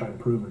 apply it and try to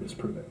prove or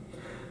disprove it.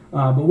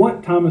 But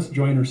what Thomas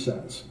Joyner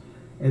says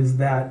is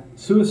that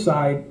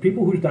suicide,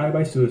 people who die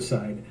by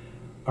suicide,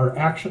 are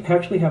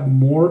actually have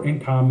more in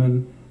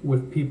common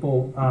with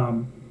people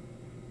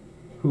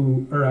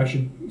who, or I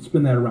should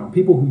spin that around,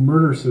 people who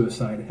murder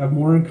suicide have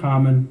more in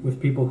common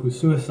with people who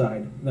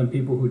suicide than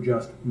people who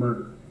just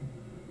murder.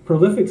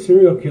 Prolific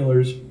serial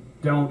killers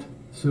don't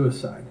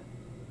suicide,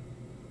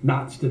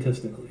 not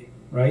statistically,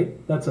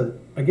 right? That's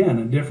again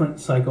a different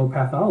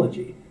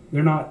psychopathology.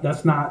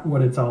 That's not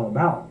what it's all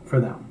about for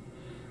them.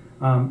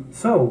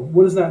 So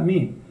what does that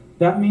mean?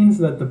 That means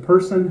that the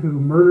person who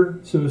murder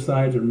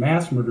suicides or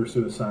mass murder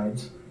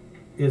suicides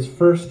is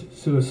first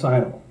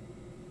suicidal,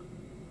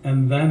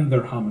 and then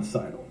they're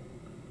homicidal.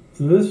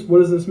 So what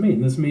does this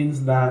mean? This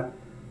means that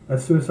a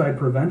suicide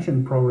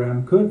prevention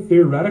program could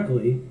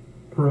theoretically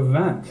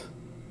prevent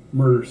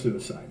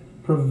murder-suicide,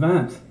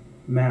 prevent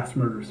mass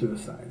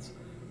murder-suicides.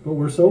 But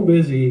we're so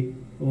busy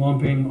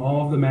lumping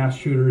all of the mass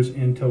shooters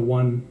into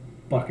one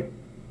bucket,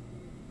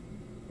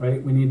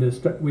 right? We need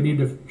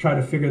to try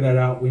to figure that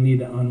out. We need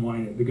to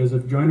unwind it, because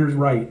if Joyner's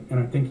right, and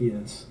I think he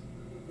is,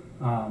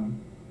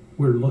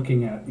 we're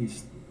looking at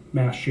these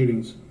mass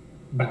shootings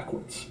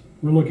backwards.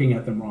 We're looking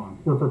at them wrong.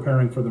 We're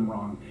preparing for them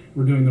wrong.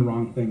 We're doing the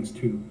wrong things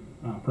to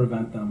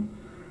prevent them.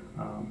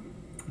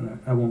 And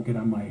I won't get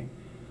on my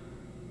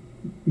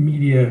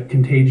media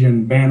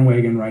contagion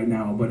bandwagon right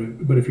now,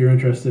 but if you're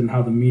interested in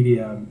how the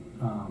media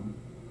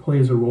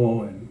plays a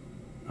role in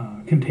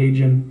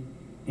contagion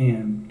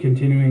and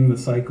continuing the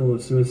cycle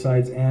of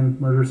suicides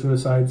and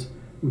murder-suicides,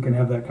 we can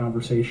have that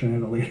conversation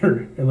at a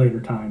later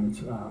time.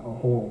 It's a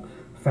whole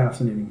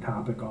fascinating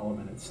topic all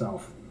in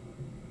itself.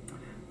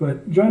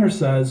 But Joyner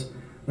says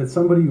that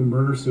somebody who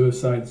murders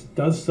suicides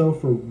does so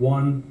for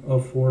one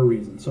of four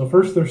reasons. So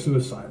first, they're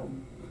suicidal.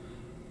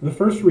 The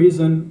first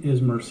reason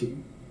is mercy.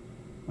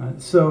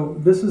 So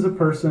this is a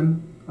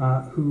person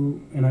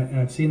who, and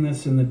I've seen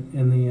this in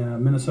the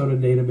Minnesota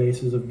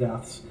databases of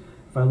deaths.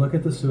 If I look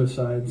at the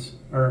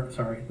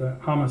the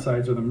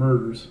homicides or the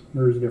murders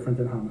is different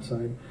than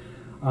homicide,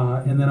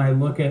 and then I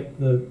look at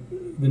the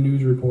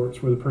news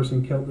reports where the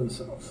person killed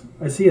themselves,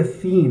 I see a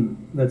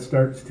theme that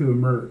starts to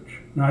emerge.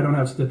 Now, I don't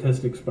have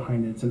statistics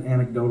behind it. It's an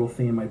anecdotal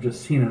theme. I've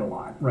just seen it a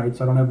lot, right?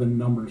 So I don't have the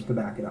numbers to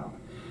back it up.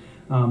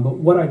 But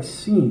what I've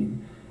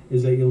seen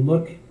is that you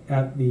look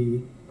at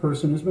the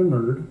person who's been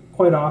murdered,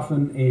 quite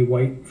often a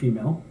white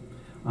female,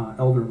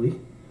 elderly,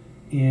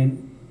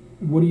 and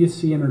what do you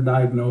see in her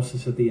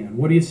diagnosis at the end?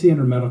 What do you see in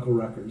her medical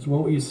records?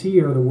 Well, what you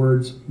see are the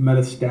words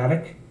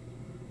metastatic,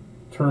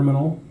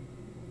 terminal,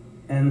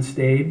 end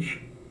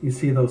stage. You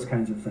see those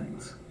kinds of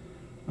things.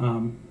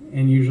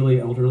 And usually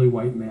elderly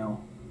white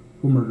male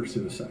who murder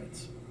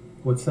suicides.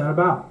 What's that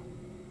about?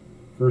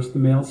 First, the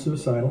male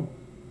suicidal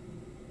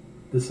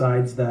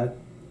decides that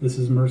this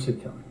is mercy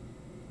killing.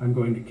 I'm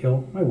going to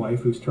kill my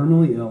wife who's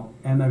terminally ill,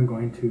 and I'm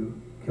going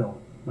to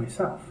kill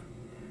myself.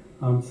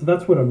 So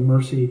that's what a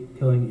mercy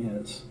killing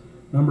is.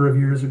 A number of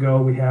years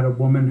ago, we had a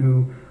woman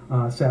who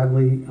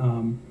sadly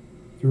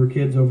threw her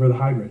kids over the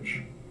high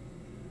bridge.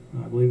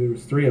 I believe there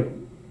was 3 of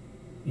them,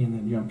 and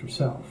then jumped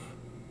herself.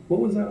 What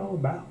was that all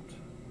about?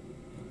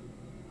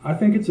 I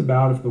think it's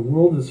about, if the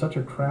world is such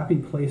a crappy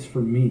place for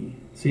me,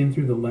 seen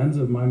through the lens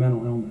of my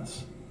mental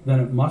illness, then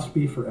it must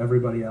be for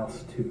everybody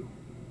else too.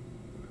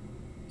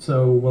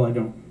 So, well, I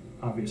don't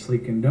obviously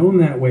condone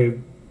that way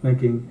of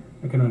thinking.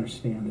 I can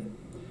understand it.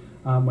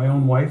 My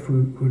own wife,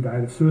 who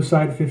died of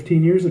suicide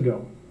 15 years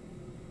ago,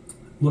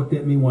 looked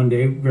at me one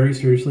day very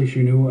seriously.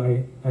 She knew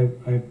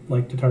I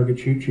like to target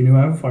shoot. She knew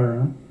I have a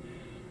firearm.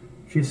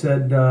 She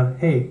said,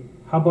 hey,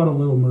 how about a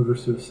little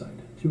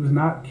murder-suicide? She was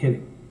not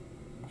kidding.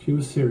 She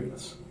was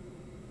serious.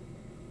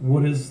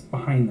 What is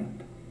behind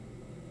that?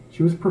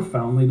 She was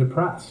profoundly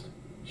depressed.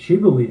 She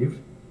believed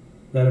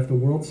that if the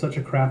world's such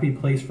a crappy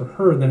place for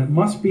her, then it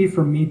must be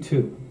for me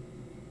too.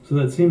 So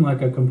that seemed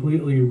like a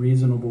completely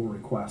reasonable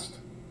request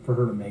for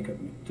her to make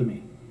to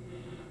me.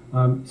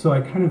 So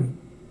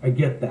I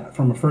get that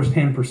from a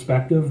first-hand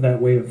perspective, that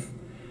way of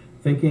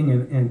thinking,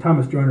 and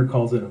Thomas Joyner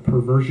calls it a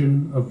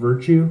perversion of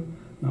virtue.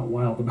 Not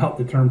wild about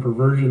the term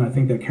perversion. I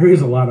think that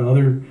carries a lot of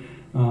other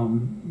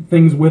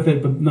things with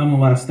it, but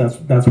nonetheless,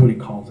 that's what he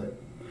calls it.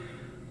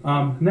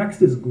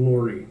 Next is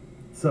glory.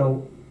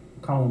 So,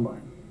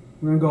 Columbine.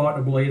 We're going to go out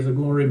in a blaze of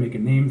glory, make a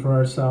name for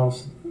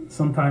ourselves.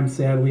 Sometimes,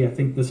 sadly, I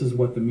think this is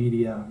what the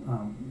media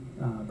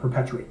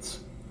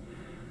perpetuates.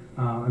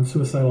 I'm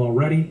suicidal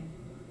already,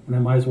 and I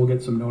might as well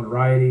get some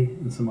notoriety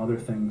and some other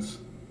things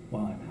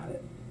while I'm at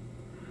it.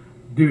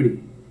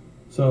 Duty.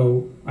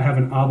 So I have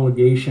an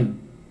obligation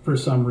for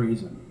some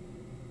reason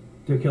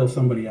to kill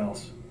somebody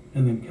else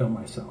and then kill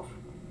myself.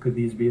 Could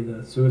these be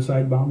the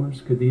suicide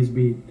bombers? Could these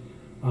be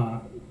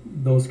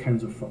those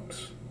kinds of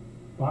folks?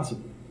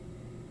 Possibly.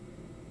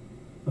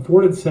 A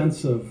thwarted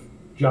sense of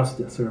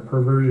justice, or a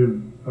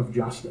perversion of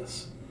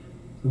justice.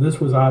 So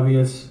this was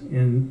obvious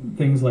in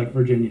things like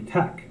Virginia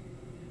Tech.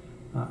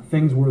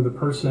 Things where the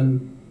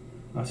person,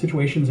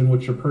 situations in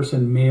which a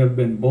person may have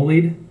been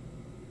bullied,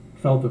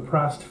 felt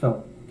oppressed,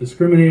 felt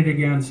discriminated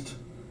against,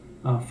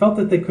 felt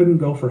that they couldn't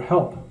go for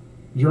help.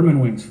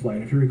 Germanwings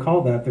flight, if you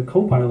recall that, the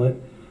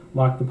co-pilot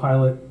locked the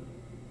pilot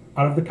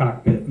out of the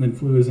cockpit and then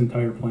flew his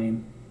entire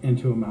plane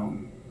into a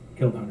mountain,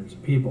 killed hundreds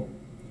of people.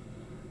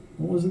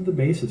 What was the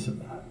basis of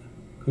that?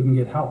 couldn't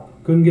get help,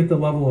 couldn't get the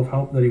level of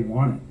help that he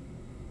wanted.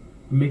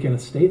 I'm making a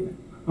statement.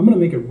 I'm going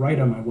to make it right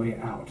on my way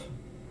out.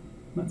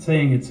 I'm not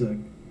saying it's a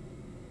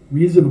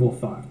reasonable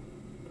thought.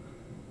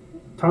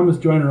 Thomas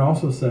Joyner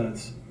also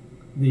says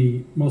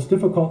the most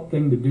difficult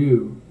thing to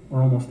do,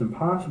 or almost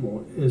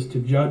impossible, is to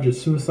judge a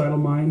suicidal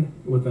mind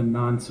with a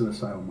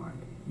non-suicidal mind.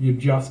 You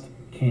just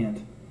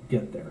can't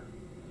get there.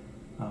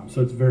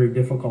 So it's a very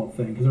difficult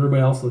thing because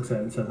everybody else looks at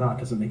it and says, it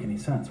doesn't make any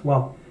sense.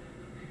 Well,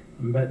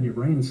 I'm betting your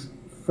brain's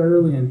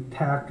fairly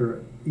intact,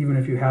 or even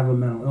if you have a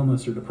mental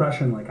illness or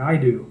depression like I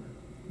do,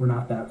 we're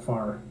not that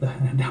far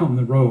down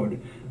the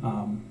road.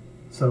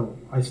 So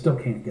I still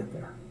can't get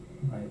there,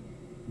 right?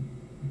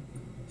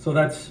 So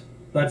that's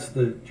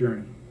the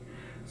journey.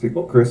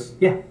 So, Chris?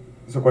 Yeah.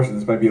 So question,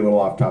 this might be a little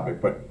off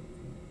topic, but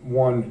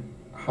one,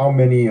 how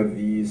many of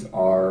these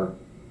are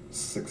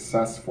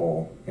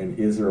successful, and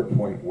is there a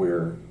point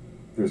where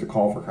there's a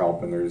call for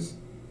help and there's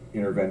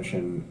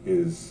intervention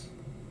is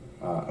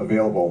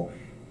available,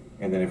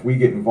 and then if we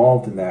get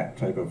involved in that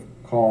type of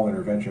call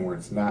intervention where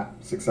it's not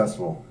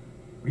successful,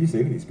 what do you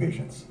say to these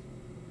patients?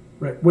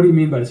 Right. What do you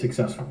mean by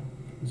successful?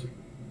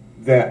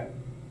 That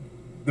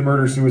the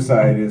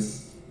murder-suicide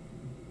is,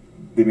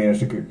 they managed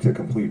to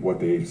complete what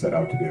they set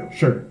out to do.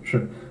 Sure.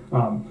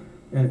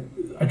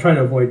 And I try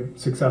to avoid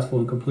successful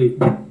and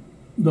complete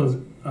those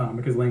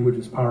because language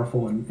is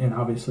powerful, and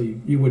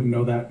obviously you wouldn't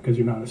know that because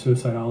you're not a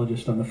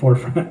suicidologist on the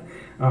forefront.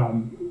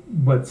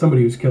 But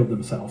somebody who's killed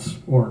themselves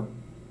or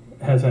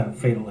has had a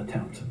fatal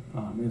attempt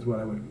is what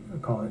I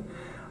would call it.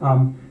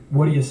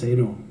 What do you say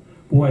to them?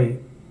 Boy,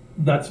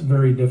 that's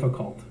very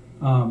difficult.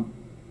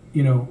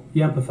 You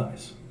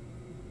empathize.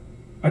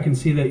 I can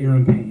see that you're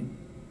in pain.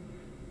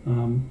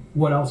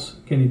 What else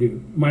can you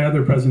do? My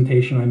other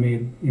presentation I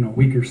made, a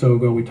week or so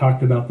ago, we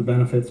talked about the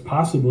benefits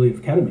possibly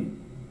of ketamine,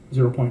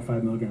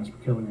 0.5 milligrams per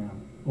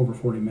kilogram over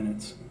 40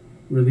 minutes.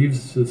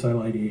 Relieves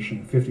suicidal ideation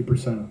in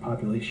 50% of the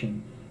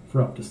population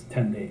for up to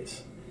 10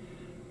 days.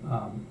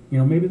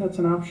 Maybe that's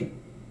an option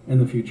in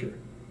the future.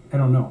 I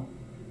don't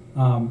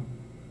know.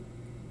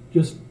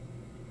 Just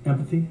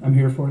empathy. I'm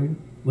here for you.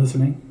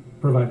 Listening.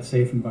 Provide a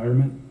safe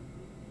environment.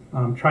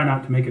 Try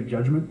not to make a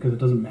judgment because it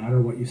doesn't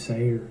matter what you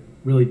say or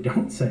really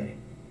don't say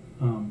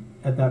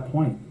at that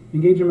point.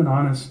 Engage them in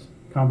honest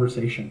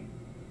conversation.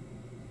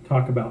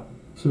 Talk about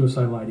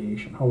suicidal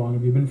ideation. How long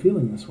have you been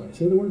feeling this way?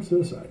 Say the word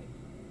suicide.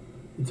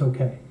 It's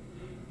okay.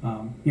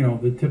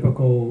 The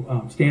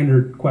typical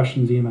standard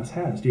questions EMS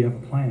has. Do you have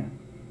a plan?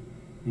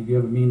 And do you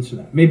have a means to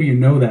that? Maybe you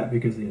know that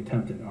because they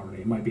attempted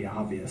already. It might be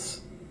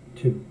obvious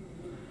too.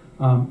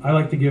 I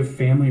like to give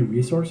family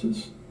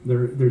resources.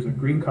 There's a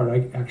green card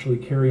I actually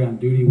carry on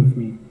duty with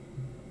me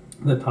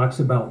that talks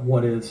about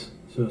what is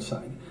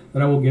suicide.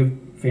 That I will give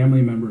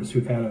family members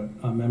who've had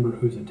a member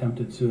who's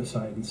attempted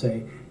suicide and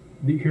say,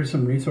 here's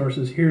some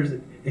resources,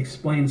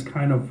 explains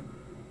kind of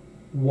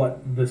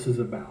what this is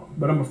about.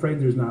 But I'm afraid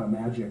there's not a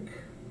magic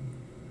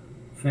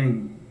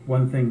thing,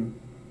 one thing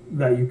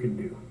that you can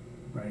do,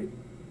 right?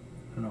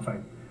 I don't know if I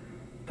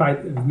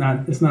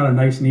tied, it's not a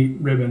nice, neat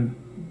ribbon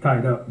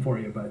tied up for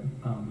you, but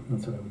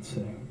that's what I would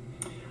say.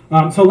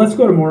 So let's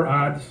go to more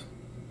odds.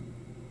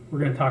 We're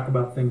going to talk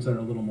about things that are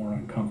a little more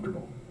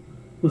uncomfortable.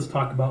 Let's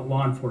talk about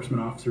law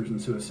enforcement officers and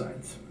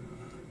suicides.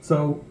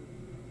 So,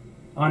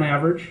 on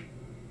average,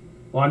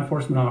 law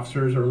enforcement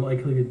officers are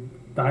likely to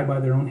die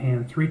by their own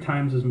hand 3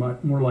 times as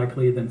much more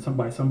likely than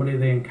by somebody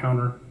they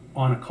encounter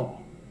on a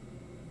call.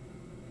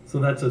 So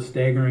that's a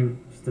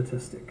staggering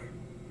statistic.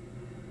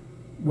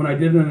 When I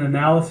did an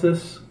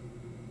analysis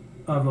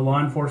of the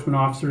law enforcement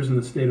officers in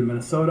the state of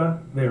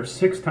Minnesota, they are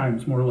 6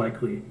 times more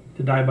likely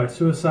to die by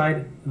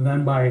suicide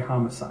than by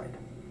homicide.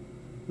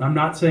 I'm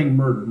not saying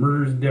murder.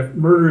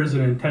 Murder is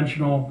an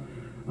intentional,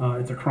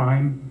 it's a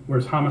crime,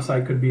 whereas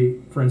homicide could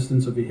be, for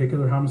instance, a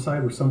vehicular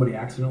homicide where somebody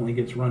accidentally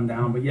gets run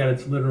down, but yet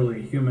it's literally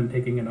a human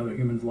taking another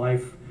human's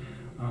life.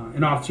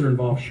 An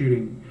officer-involved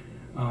shooting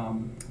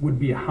would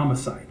be a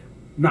homicide,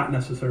 not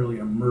necessarily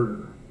a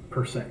murder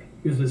per se,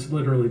 because it's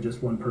literally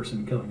just one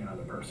person killing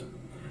another person.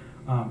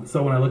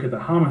 So when I look at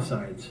the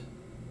homicides,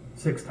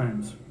 6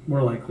 times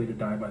more likely to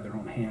die by their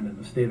own hand in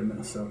the state of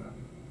Minnesota.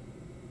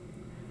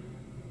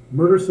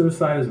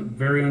 Murder-suicide is a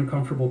very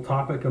uncomfortable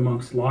topic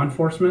amongst law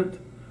enforcement.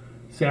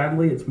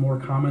 Sadly, it's more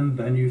common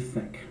than you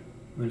think.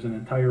 There's an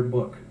entire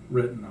book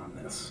written on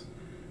this.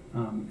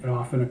 It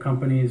often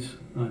accompanies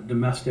a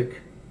domestic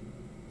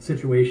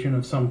situation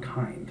of some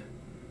kind.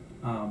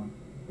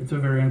 It's a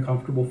very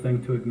uncomfortable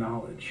thing to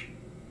acknowledge,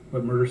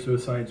 but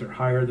murder-suicides are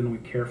higher than we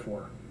care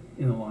for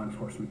in the law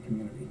enforcement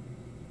community.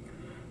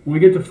 When we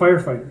get to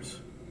firefighters,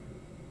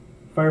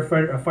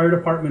 a fire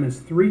department is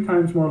 3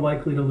 times more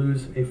likely to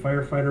lose a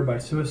firefighter by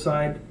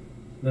suicide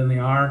than they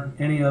are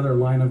any other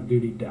line of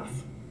duty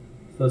death.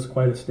 So that's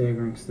quite a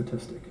staggering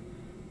statistic.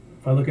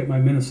 If I look at my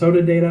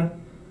Minnesota data,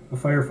 a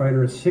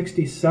firefighter is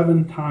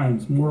 67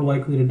 times more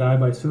likely to die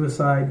by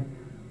suicide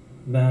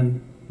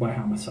than by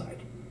homicide.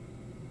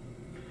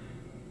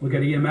 Look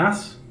at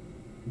EMS.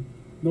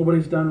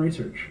 Nobody's done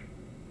research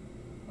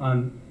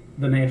on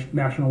the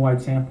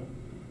national-wide sample.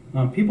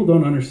 People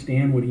don't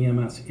understand what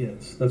EMS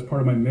is. That's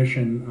part of my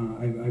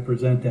mission. I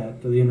present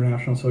at the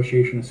International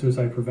Association of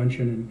Suicide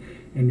Prevention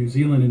in New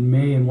Zealand in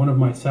May, and one of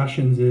my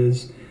sessions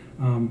is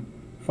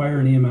fire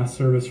and EMS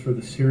service for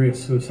the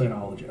serious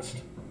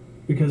suicidologist.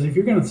 Because if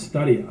you're going to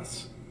study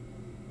us,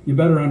 you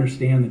better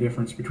understand the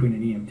difference between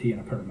an EMT and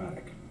a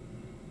paramedic.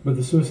 But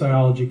the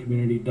suicidology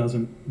community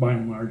doesn't, by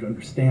and large,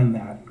 understand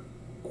that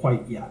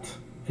quite yet,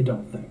 I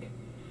don't think.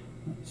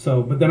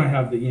 So, but then I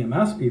have the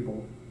EMS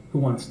people who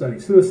want to study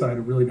suicide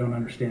who really don't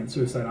understand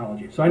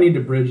suicidology. So I need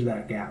to bridge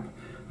that gap.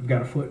 I've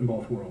got a foot in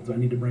both worlds. I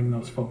need to bring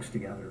those folks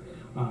together.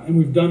 And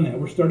we've done that.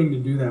 We're starting to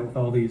do that with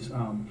all these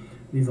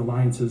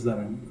alliances that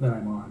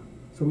I'm on.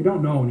 So we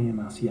don't know an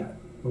EMS yet,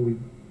 but we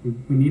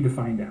need to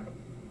find out.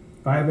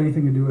 If I have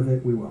anything to do with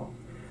it, we will.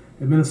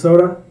 In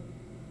Minnesota,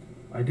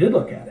 I did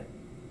look at it.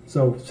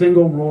 So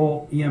single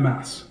role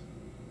EMS,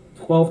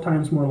 12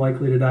 times more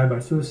likely to die by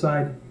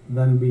suicide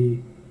than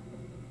be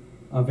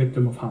a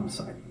victim of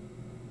homicide.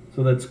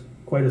 So that's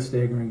quite a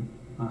staggering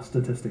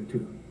statistic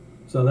too.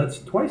 So that's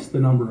twice the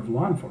number of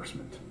law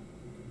enforcement.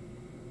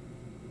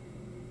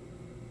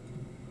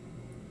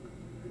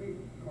 Any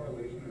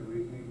correlation or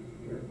reasoning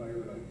with fire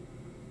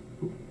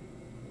relief?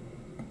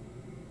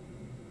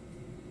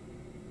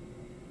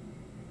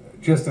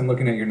 Just in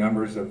looking at your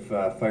numbers of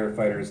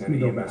firefighters and Let me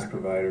go EMS back.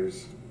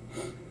 providers,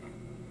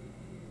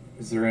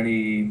 is there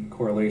any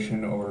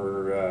correlation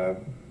or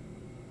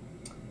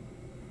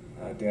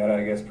data,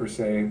 I guess, per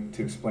se,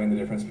 to explain the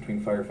difference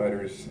between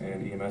firefighters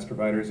and EMS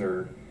providers,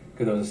 or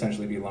could those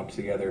essentially be lumped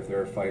together if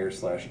they're a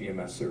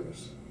fire/EMS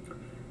service?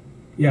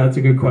 Yeah, that's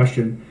a good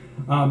question.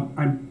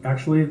 I'm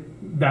actually,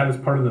 that is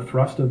part of the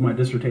thrust of my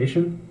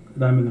dissertation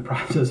that I'm in the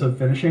process of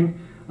finishing.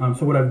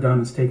 So what I've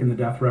done is taken the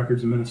death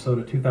records in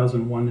Minnesota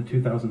 2001 to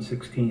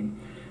 2016.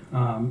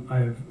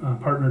 I've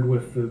partnered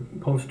with the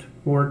Post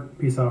Board,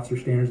 Peace Officer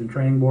Standards and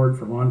Training Board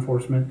for law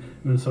enforcement,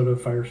 Minnesota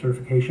Fire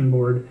Certification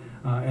Board,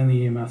 and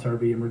the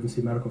EMSRB,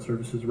 Emergency Medical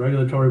Services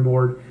Regulatory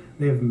Board.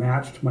 They have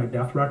matched my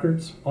death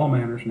records, all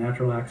manners,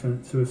 natural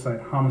accident,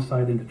 suicide,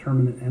 homicide,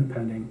 indeterminate, and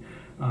pending,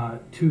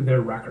 to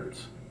their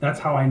records. That's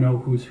how I know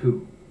who's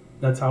who.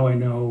 That's how I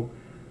know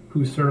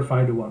who's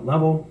certified to what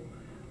level,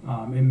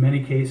 in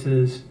many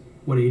cases,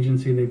 what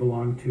agency they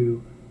belong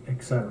to,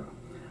 etc.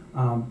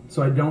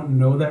 So I don't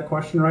know that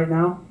question right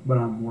now, but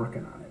I'm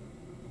working on it.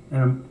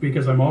 And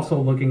because I'm also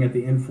looking at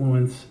the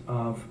influence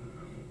of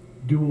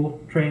dual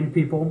trained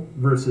people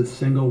versus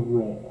single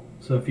role.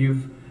 So if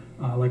you've,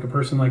 like a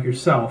person like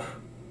yourself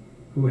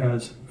who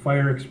has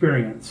fire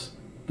experience,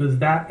 does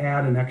that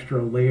add an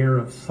extra layer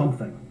of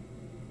something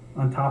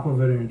on top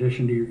of it in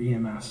addition to your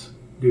EMS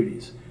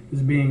duties?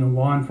 Is being a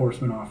law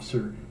enforcement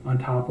officer on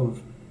top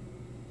of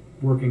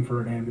working for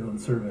an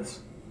ambulance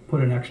service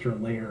put an extra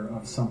layer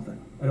of something?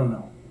 I don't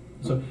know.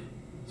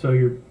 So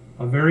you're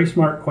a very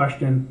smart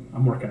question.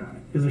 I'm working on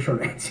it, is the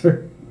short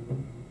answer.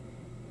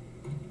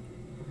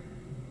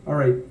 All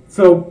right,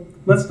 so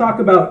let's talk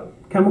about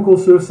chemical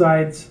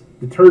suicides,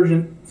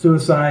 detergent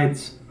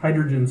suicides,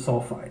 hydrogen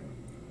sulfide.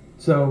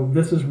 So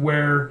this is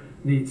where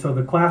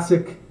the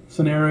classic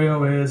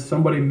scenario is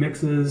somebody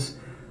mixes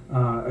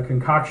a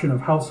concoction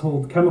of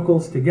household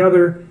chemicals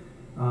together.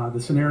 The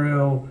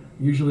scenario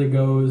usually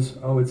goes,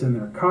 oh, it's in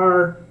their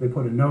car, they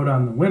put a note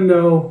on the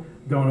window,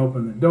 don't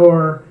open the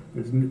door,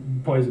 there's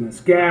poisonous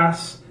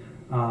gas,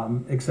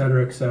 et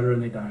cetera,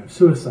 and they die of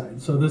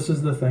suicide. So this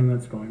is the thing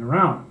that's going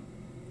around.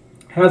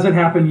 Has it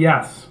happened?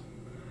 Yes.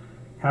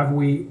 Have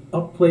we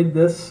upplayed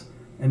this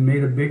and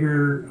made a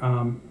bigger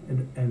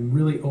and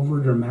really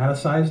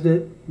over-dramatized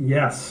it?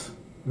 Yes,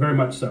 very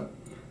much so.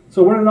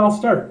 So where did it all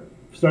start?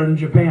 It started in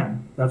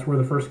Japan. That's where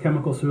the first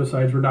chemical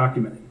suicides were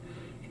documented.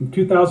 From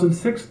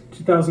 2006 to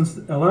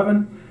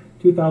 2011,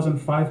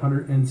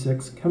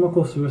 2,506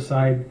 chemical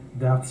suicide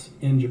deaths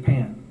in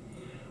Japan.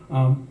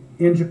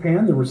 In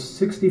Japan, there were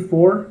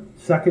 64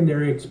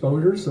 secondary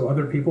exposures, so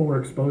other people were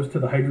exposed to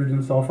the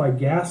hydrogen sulfide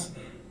gas.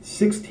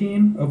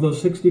 16 of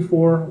those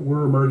 64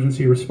 were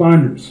emergency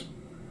responders.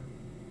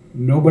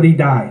 Nobody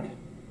died.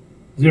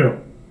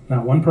 Zero.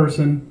 Not one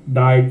person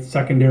died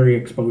secondary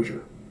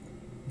exposure.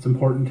 It's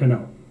important to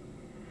know.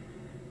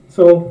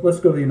 So let's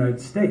go to the United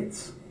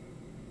States.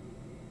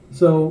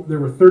 So there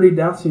were 30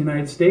 deaths in the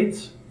United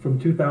States from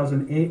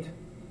 2008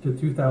 to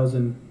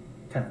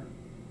 2010.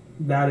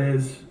 That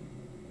is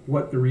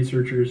what the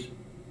researchers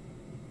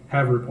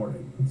have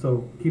reported.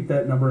 So keep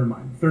that number in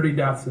mind. 30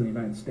 deaths in the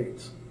United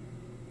States.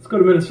 Let's go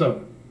to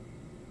Minnesota.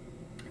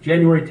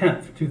 January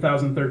 10th,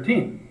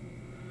 2013.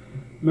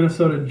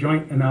 Minnesota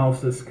Joint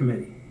Analysis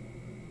Committee,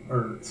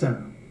 or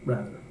Center,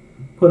 rather,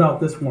 put out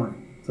this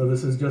warning. So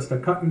this is just a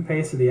cut and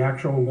paste of the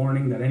actual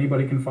warning that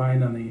anybody can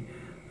find on the,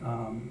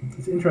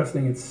 it's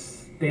interesting, it's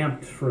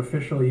stamped for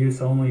official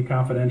use only,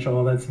 confidential,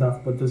 all that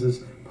stuff, but this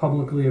is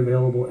publicly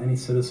available. Any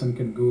citizen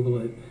can Google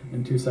it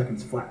in 2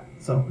 seconds flat.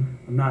 So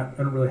I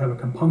don't really have a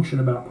compunction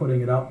about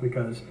putting it up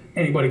because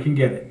anybody can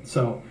get it.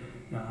 So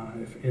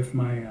if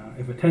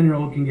a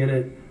 10-year-old can get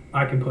it,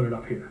 I can put it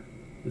up here,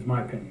 is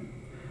my opinion.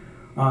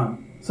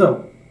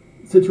 So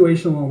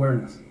situational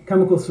awareness,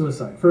 chemical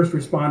suicide, first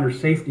responder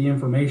safety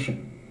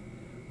information.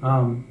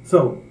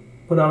 So,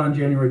 put out on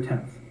January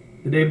 10th.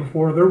 The day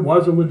before, there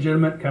was a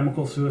legitimate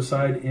chemical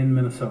suicide in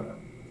Minnesota.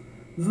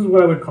 This is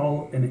what I would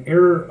call an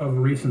error of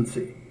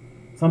recency.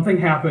 Something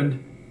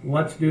happened,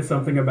 let's do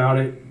something about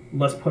it,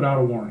 let's put out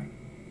a warning.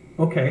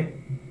 Okay,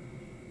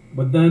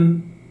 but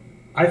then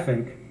I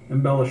think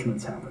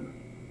embellishments happen.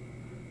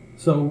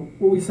 So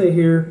what we say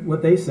here,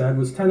 what they said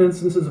was 10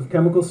 instances of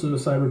chemical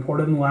suicide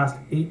reported in the last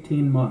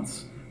 18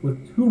 months,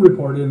 with 2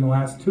 reported in the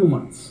last 2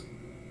 months.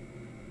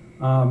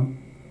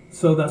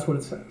 So that's what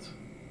it says.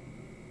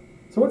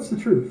 So what's the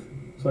truth?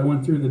 So I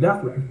went through the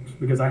death records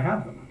because I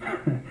have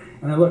them.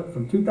 And I looked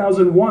from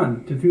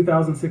 2001 to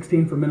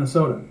 2016 for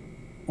Minnesota.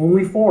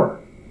 Only 4.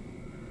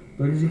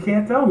 Because you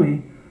can't tell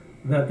me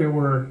that there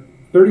were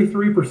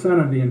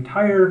 33% of the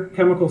entire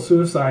chemical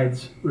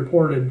suicides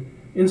reported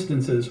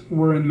instances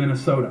were in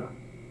Minnesota.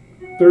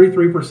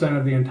 33%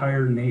 of the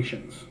entire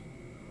nations.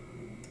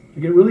 I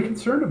get really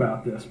concerned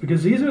about this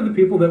because these are the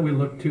people that we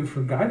look to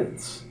for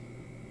guidance,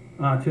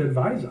 to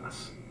advise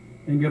us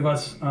and give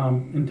us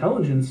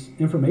intelligence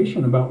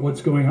information about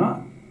what's going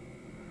on.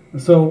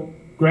 And so,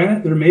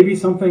 granted, there may be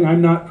something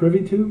I'm not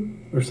privy to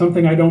or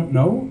something I don't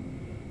know.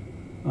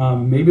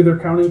 Maybe they're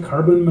counting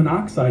carbon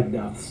monoxide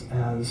deaths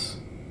as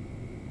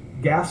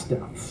gas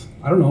deaths.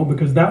 I don't know,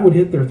 because that would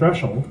hit their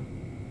threshold.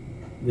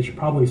 They should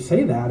probably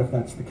say that if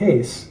that's the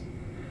case.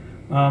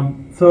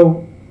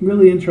 So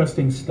really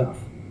interesting stuff.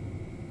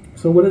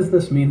 So what does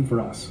this mean for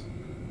us?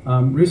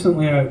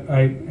 Recently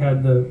I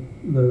had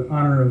the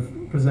honor of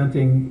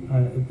presenting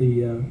at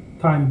the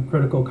Time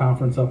Critical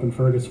Conference up in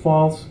Fergus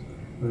Falls,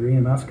 their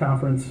EMS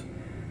conference,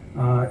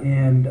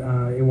 and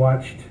I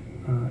watched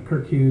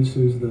Kirk Hughes,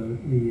 who's the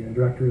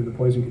director of the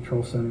Poison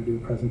Control Center, do a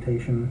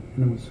presentation,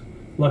 and I was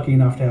lucky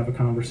enough to have a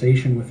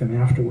conversation with him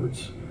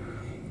afterwards.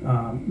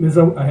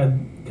 I had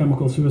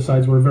chemical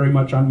suicides were very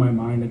much on my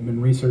mind. I'd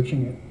been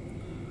researching it.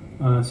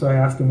 So I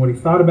asked him what he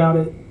thought about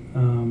it.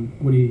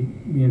 Would he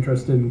be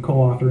interested in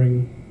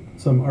co-authoring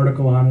some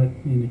article on it?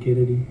 He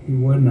indicated he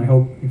would, and I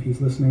hope if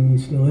he's listening, he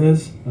still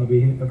is. I'll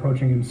be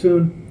approaching him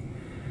soon.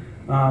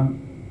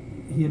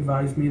 He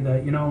advised me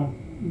that,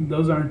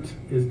 those aren't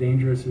as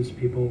dangerous as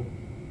people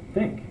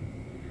think.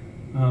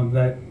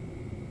 That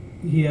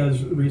he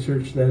has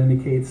research that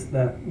indicates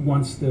that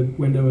once the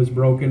window is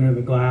broken or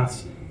the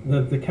glass,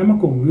 that the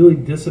chemical really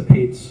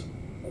dissipates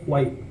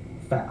quite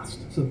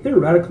fast. So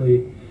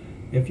theoretically,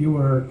 if you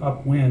were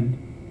upwind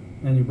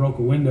and you broke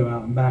a window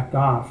out and backed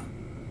off,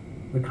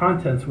 the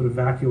contents would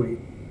evacuate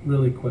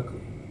really quickly.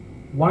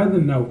 Why the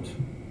note?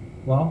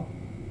 Well,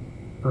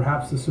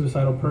 perhaps the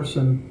suicidal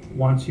person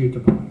wants you to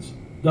pause,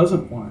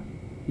 doesn't want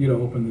you to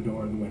open the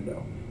door or the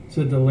window,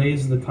 so it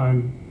delays the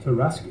time to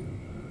rescue.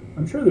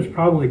 I'm sure there's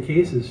probably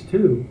cases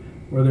too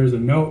where there's a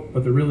note,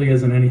 but there really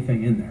isn't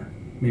anything in there.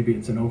 Maybe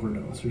it's an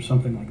overdose or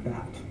something like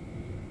that.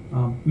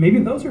 Maybe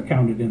those are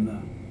counted in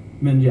the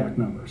MinJack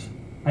numbers.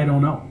 I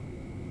don't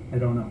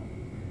know.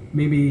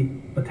 Maybe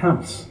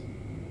attempts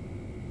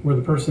where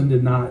the person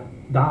did not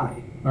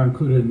die are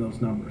included in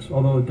those numbers,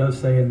 although it does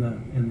say in the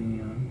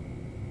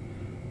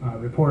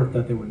report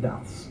that they were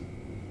deaths.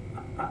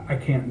 I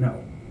can't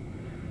know.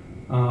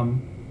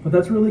 But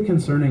that's really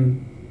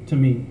concerning to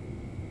me,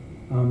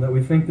 that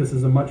we think this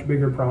is a much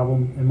bigger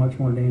problem and much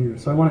more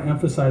dangerous. So I want to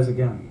emphasize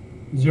again,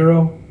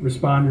 0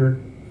 responder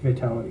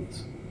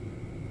fatalities.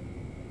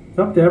 It's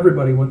up to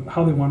everybody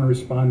how they want to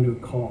respond to a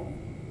call.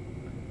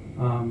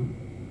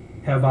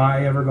 Have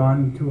I ever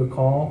gone to a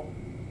call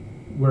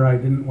where I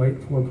didn't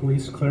wait for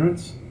police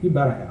clearance? You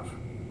bet I have.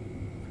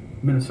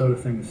 Minnesota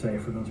thing to say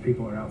for those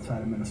people who are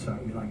outside of Minnesota.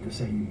 We like to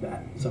say you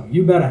bet. So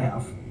you bet I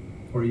have,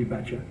 or you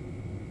betcha.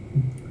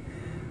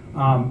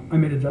 I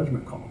made a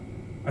judgment call.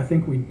 I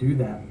think we do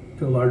that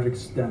to a large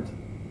extent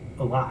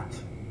a lot.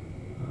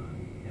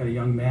 Had a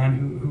young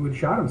man who had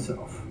shot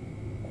himself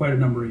quite a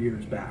number of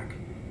years back.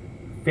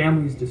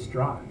 Family's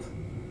distraught.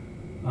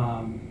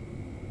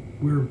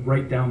 We're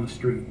right down the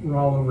street. We're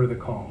all over the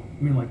call.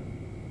 I mean, like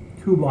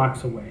 2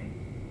 blocks away.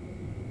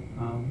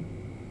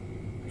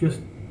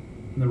 Just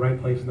in the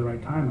right place at the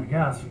right time, I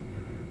guess.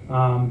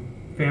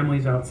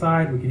 Family's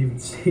outside. We can even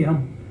see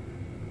them.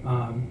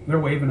 They're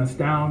waving us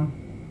down.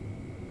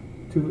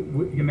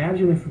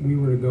 Imagine if we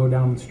were to go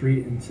down the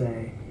street and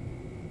say,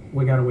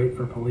 we got to wait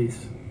for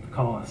police to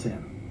call us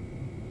in,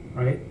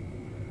 right?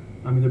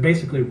 I mean, they're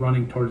basically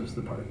running towards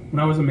us. When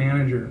I was a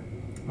manager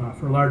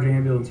for a large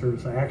ambulance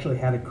service, I actually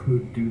had a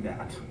crew do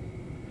that,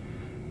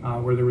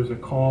 where there was a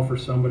call for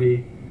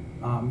somebody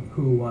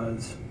who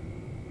was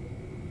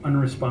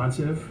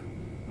unresponsive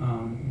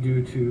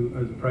due to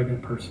as a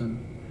pregnant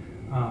person,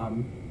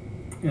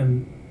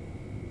 and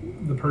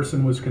the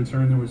person was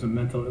concerned there was a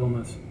mental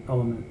illness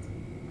element.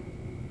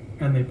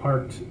 And they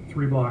parked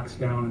 3 blocks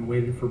down and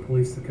waited for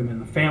police to come in.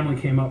 The family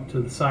came up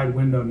to the side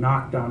window,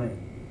 knocked on it,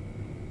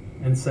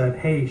 and said,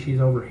 hey,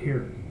 she's over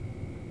here.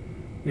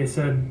 They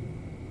said,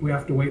 we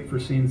have to wait for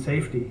scene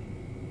safety.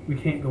 We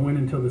can't go in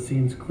until the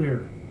scene's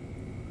clear.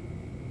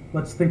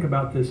 Let's think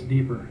about this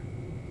deeper.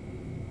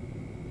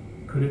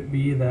 Could it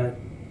be that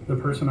the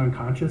person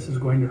unconscious is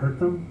going to hurt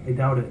them? I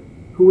doubt it.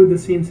 Who would the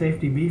scene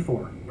safety be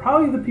for?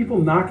 Probably the people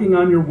knocking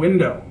on your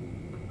window.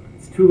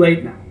 It's too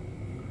late now.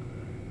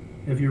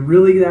 If you're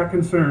really that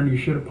concerned, you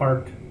should have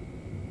parked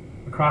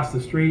across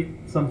the street,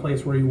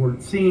 someplace where you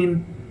weren't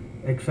seen,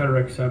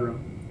 etc., etc.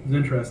 It was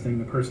interesting.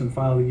 The person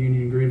filed a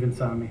union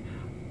grievance on me.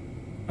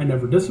 I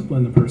never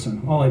disciplined the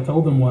person. All I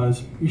told them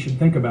was, you should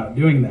think about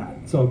doing that.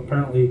 So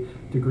apparently,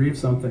 to grieve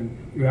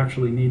something, you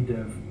actually need to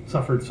have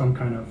suffered some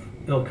kind of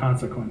ill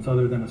consequence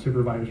other than a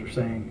supervisor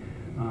saying,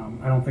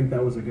 I don't think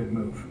that was a good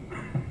move.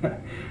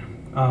 But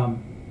I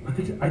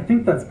don't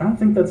think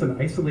that's an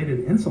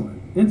isolated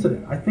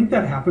incident. I think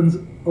that happens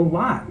a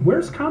lot.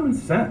 Where's common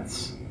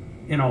sense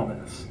in all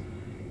this?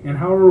 And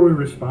how are we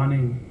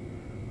responding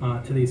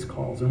to these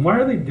calls? And why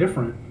are they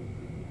different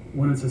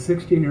when it's a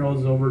 16-year-old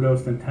who's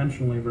overdosed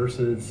intentionally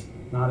versus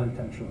not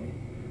intentionally?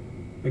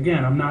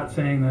 Again, I'm not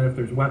saying that if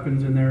there's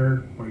weapons in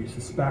there or you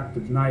suspect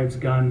there's knives,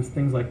 guns,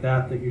 things like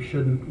that, that you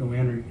shouldn't go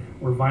in,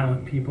 or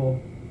violent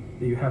people,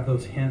 that you have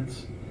those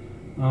hints.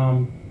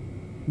 I'm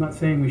not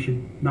saying we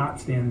should not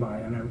stand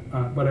by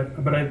on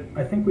but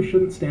I think we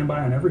shouldn't stand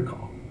by on every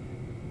call.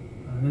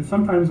 And then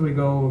sometimes we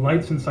go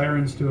lights and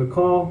sirens to a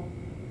call,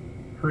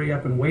 hurry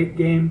up and wait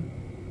game.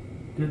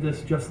 Did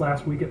this just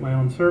last week at my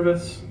own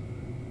service.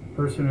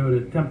 Person who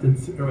had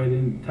attempted, or they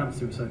didn't attempt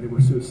suicide, they were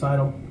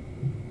suicidal.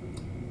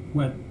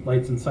 Went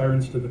lights and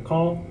sirens to the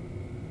call,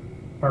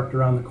 parked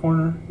around the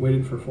corner,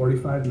 waited for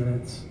 45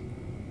 minutes,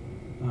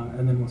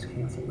 and then was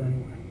canceled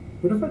anyway.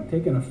 What if I'd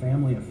taken a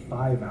family of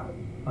 5 out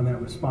on that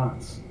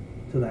response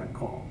to that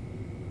call?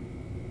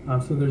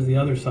 So there's the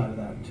other side of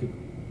that too.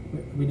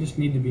 We just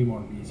need to be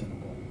more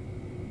reasonable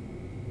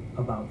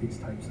about these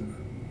types of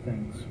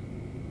things.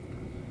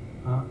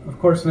 Of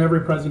course, in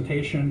every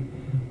presentation,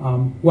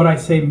 what I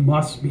say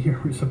must be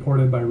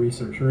supported by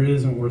research, or it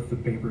isn't worth the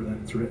paper that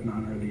it's written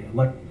on, or the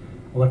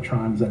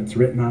electrons that it's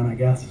written on, I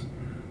guess.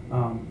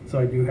 So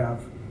I do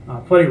have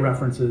plenty of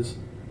references.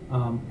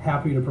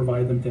 Happy to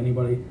provide them to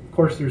anybody. Of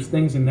course, there's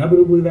things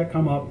inevitably that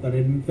come up that I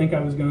didn't think I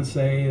was going to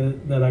say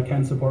that I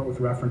can support with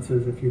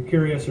references. If you're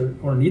curious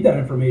or need that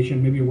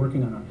information, maybe you're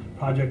working on a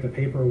project, a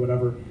paper, or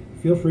whatever,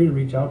 feel free to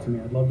reach out to me.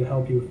 I'd love to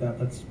help you with that.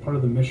 That's part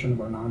of the mission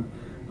of our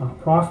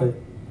non-profit.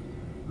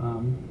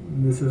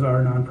 This is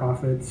our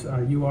nonprofit's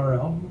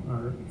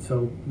URL,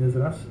 so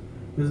visit us.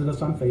 Visit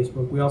us on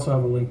Facebook. We also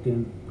have a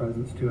LinkedIn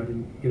presence too. I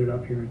didn't get it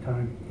up here in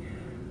time.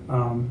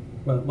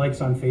 But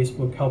likes on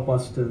Facebook help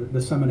us to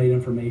disseminate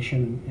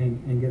information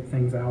and get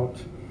things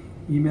out.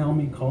 Email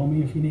me, call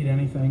me if you need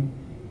anything.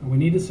 We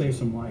need to save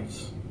some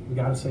lives. We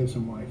got to save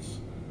some lives.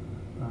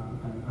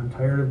 I'm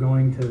tired of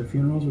going to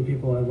funerals with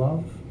people I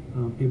love,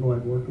 people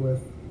I've worked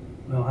with.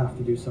 We'll have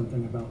to do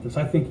something about this.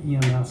 I think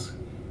EMS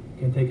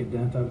can take a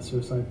dent out of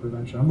suicide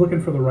prevention. I'm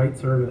looking for the right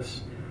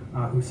service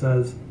who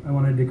says, I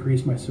want to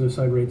decrease my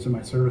suicide rates in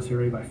my service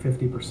area by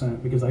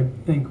 50%, because I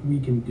think we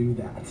can do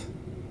that.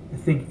 I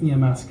think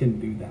EMS can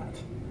do that.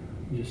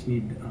 I just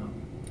need,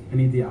 I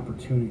need the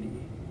opportunity.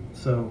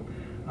 So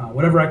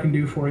whatever I can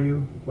do for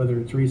you, whether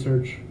it's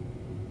research,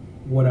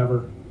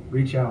 whatever,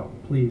 reach out,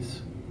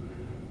 please.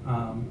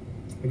 I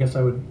guess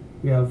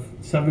we have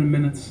 7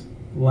 minutes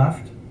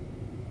left.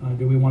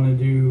 Do we want to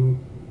do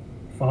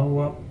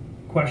follow-up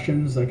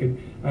questions? I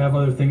have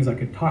other things I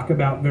could talk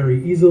about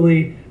very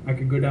easily. I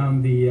could go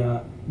down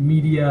the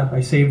media.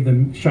 I saved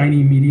the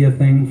shiny media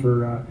thing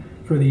for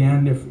the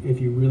end if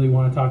you really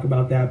want to talk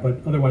about that, but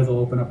otherwise I'll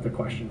open up the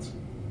questions.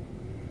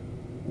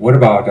 What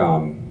about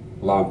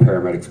allowing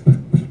paramedics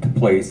to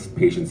place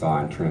patients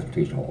on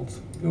transportation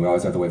holds? You know, we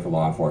always have to wait for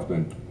law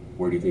enforcement.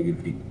 Where do you think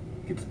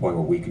it get to the point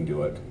where we can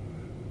do it?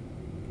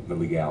 The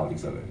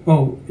legalities of it.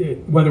 Oh,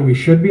 whether we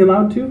should be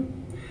allowed to?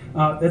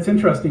 That's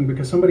interesting,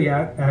 because somebody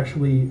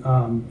actually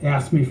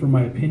asked me for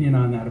my opinion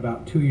on that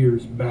about 2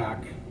 years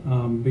back,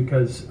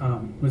 because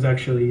it was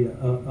actually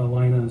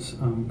Alina's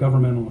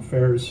governmental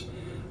affairs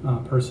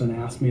person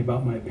asked me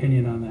about my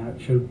opinion on that.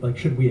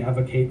 Should we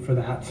advocate for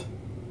that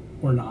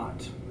or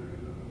not?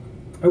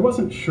 I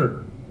wasn't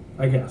sure,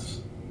 I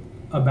guess,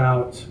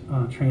 about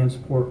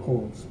transport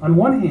holds. On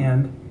one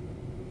hand,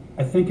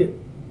 I think it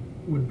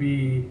would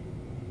be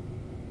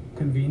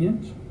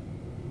convenient,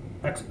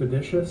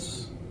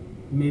 expeditious,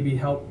 maybe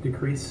help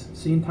decrease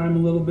scene time a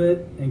little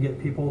bit and get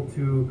people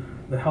to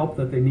the help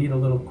that they need a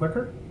little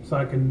quicker. So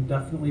I can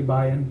definitely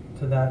buy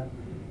into that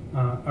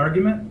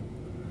argument.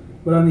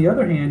 But on the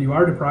other hand, you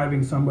are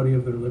depriving somebody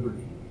of their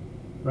liberty,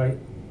 right?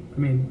 I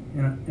mean,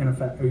 in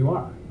effect, you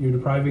are. You're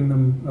depriving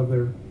them of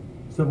their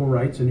civil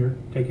rights, and you're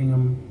taking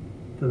them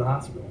to the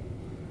hospital.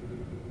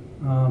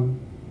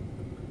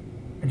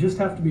 I just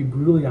have to be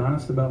brutally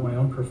honest about my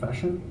own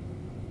profession.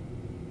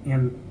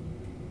 And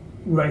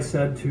what I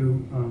said to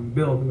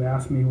Bill, who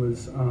asked me,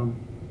 was,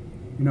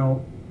 you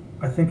know,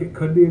 I think it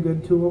could be a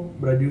good tool,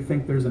 but I do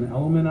think there's an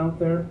element out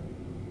there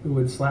who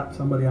would slap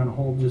somebody on a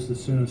hold just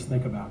as soon as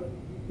think about it.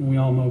 And we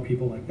all know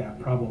people like that,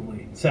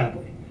 probably,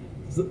 sadly.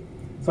 So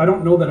I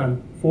don't know that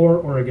I'm for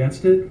or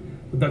against it,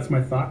 but that's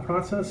my thought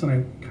process, and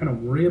I kind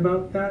of worry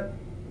about that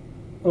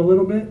a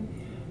little bit.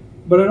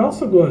 But I'd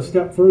also go a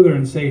step further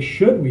and say,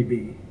 should we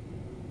be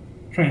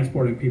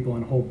transporting people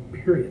on hold,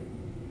 period?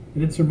 I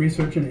did some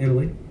research in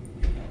Italy.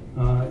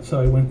 So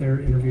I went there,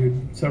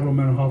 interviewed several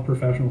mental health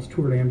professionals,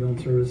 toured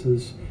ambulance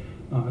services,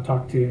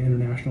 talked to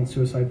international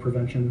suicide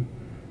prevention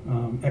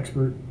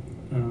expert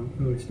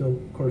who I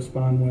still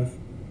correspond with,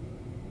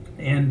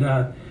 and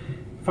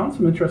found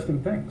some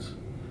interesting things.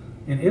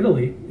 In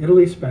Italy,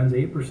 Italy spends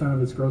 8%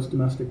 of its gross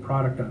domestic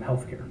product on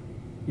healthcare.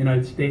 The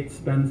United States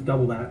spends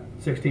double that,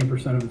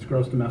 16% of its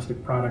gross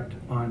domestic product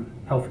on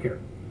healthcare.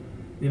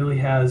 Italy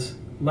has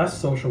less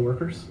social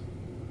workers,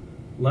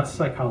 less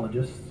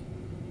psychologists,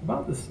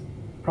 about this,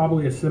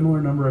 probably a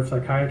similar number of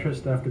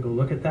psychiatrists to have to go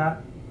look at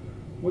that.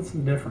 What's the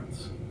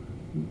difference?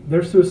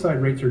 Their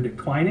suicide rates are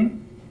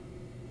declining.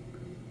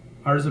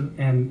 Ours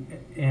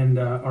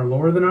are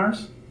lower than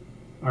ours.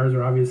 Ours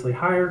are obviously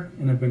higher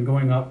and have been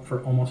going up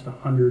for almost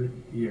 100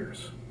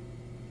 years.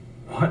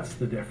 What's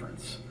the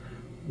difference?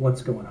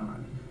 What's going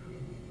on?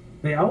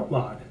 They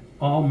outlawed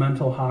all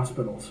mental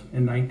hospitals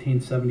in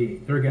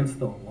 1978. They're against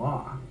the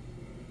law.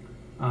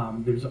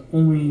 There's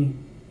only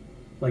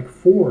like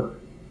 4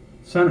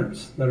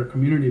 centers that are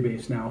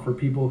community-based now for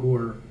people who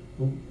are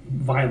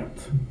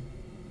violent,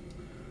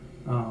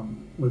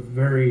 with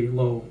very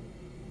low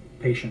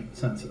patient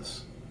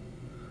census.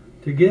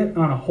 To get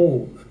on a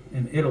hold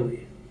in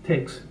Italy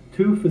takes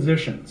 2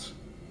 physicians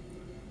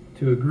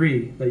to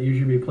agree that you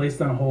should be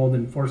placed on a hold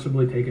and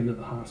forcibly taken to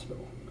the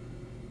hospital.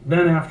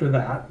 Then after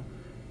that,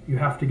 you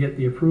have to get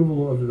the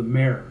approval of the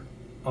mayor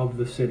of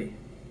the city.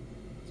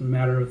 It doesn't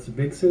matter if it's a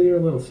big city or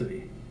a little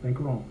city. Think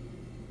Rome.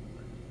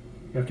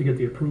 You have to get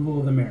the approval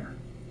of the mayor.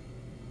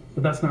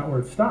 But that's not where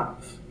it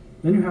stops.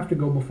 Then you have to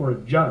go before a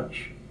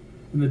judge,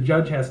 and the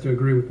judge has to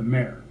agree with the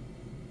mayor.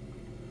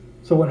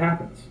 So what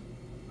happens?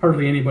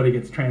 Hardly anybody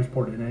gets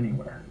transported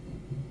anywhere,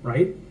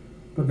 right?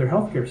 But their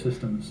healthcare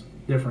system's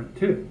different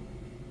too.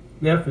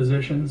 They have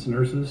physicians,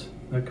 nurses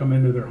that come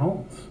into their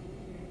homes.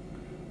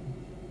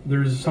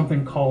 There's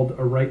something called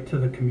a right to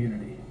the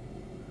community.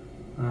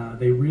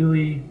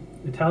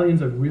 Italians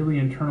have really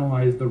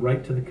internalized the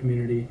right to the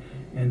community,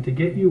 and to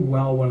get you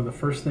well, one of the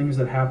first things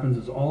that happens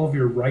is all of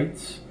your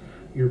rights,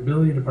 your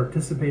ability to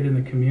participate in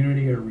the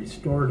community are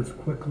restored as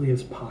quickly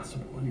as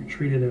possible, and you're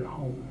treated at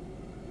home.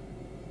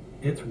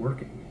 It's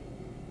working.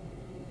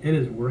 It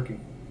is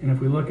working. And if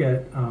we look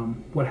at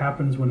what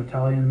happens when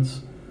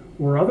Italians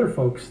or other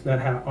folks that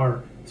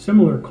are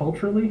similar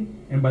culturally,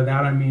 and by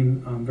that I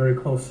mean very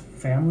close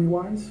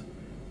family-wise,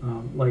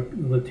 like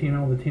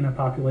Latina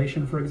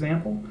population, for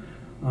example,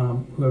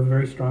 who have a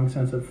very strong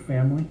sense of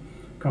family,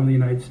 come to the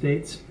United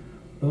States,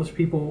 those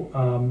people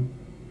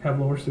have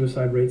lower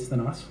suicide rates than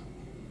us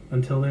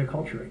until they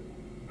acculturate.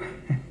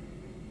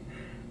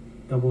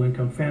 Double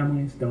income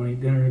families, don't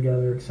eat dinner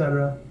together,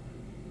 etc.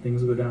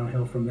 Things go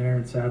downhill from there,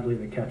 and sadly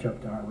they catch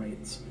up to our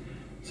rates.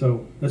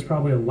 So that's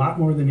probably a lot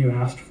more than you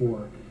asked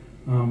for.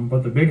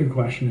 But the bigger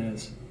question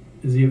is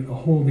a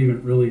hold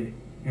even really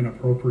an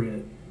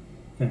appropriate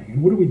thing?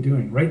 And what are we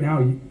doing? Right now,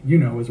 you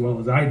know as well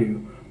as I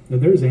do,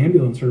 that there's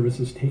ambulance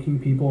services taking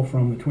people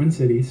from the Twin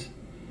Cities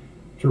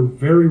to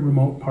very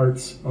remote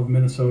parts of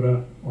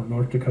Minnesota or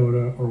North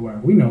Dakota or where.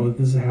 We know that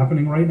this is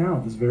happening right now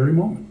at this very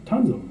moment.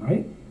 Tons of them,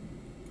 right?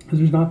 Because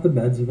there's not the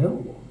beds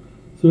available.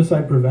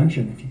 Suicide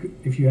prevention,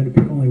 if you had to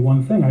pick only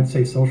one thing, I'd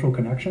say social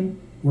connection,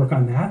 work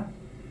on that.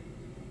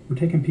 We're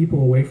taking people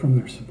away from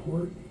their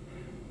support.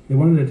 They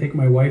wanted to take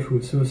my wife, who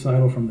was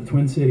suicidal, from the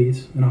Twin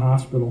Cities in a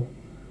hospital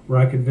where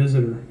I could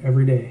visit her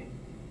every day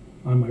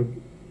on my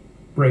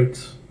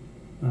breaks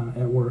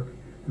at work.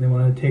 And they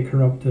wanted to take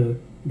her up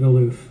to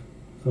Duluth,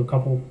 so a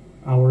couple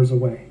hours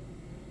away.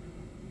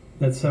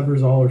 That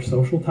severs all her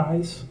social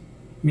ties.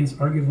 I mean, it's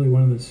arguably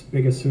one of the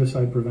biggest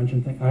suicide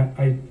prevention things.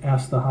 I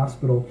asked the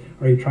hospital,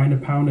 are you trying to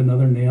pound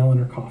another nail in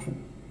her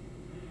coffin?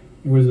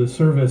 There was a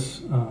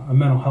service, a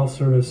mental health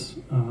service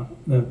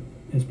that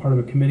is part of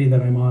a committee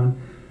that I'm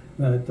on,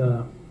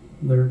 that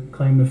their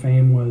claim to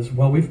fame was,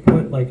 well, we've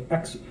put like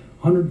X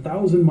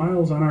 100,000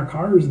 miles on our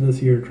cars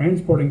this year,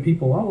 transporting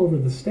people all over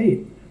the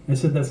state. I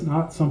said, that's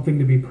not something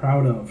to be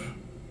proud of.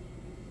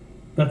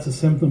 That's a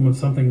symptom of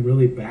something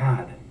really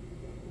bad.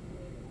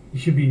 You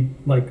should be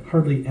like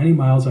hardly any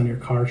miles on your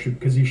car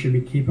because you should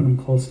be keeping them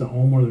close to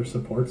home where their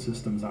support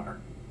systems are.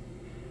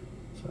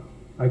 So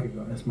I could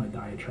go, that's my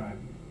diatribe.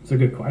 It's a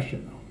good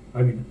question though.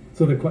 I mean,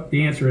 so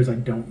the answer is I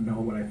don't know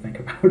what I think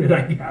about it,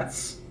 I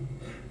guess.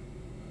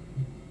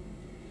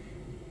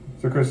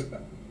 So Chris,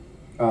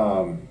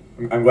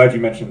 I'm glad you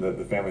mentioned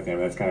the family thing.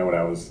 That's kind of what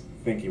I was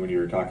thinking when you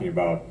were talking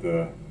about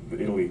the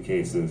Italy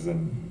cases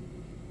and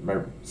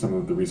some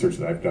of the research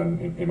that I've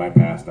done in my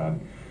past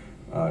on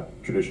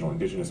traditional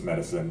indigenous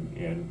medicine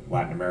in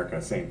Latin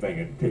America. Same thing,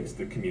 it takes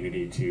the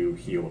community to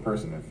heal a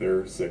person. If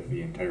they're sick,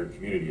 the entire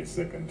community is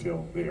sick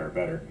until they are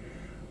better.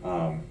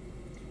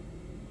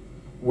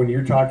 When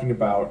you're talking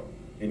about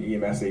an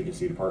EMS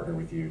agency to partner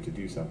with you to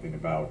do something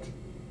about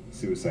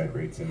suicide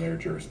rates in their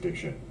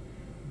jurisdiction,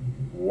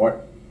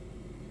 what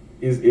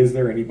is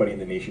there anybody in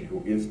the nation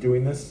who is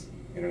doing this,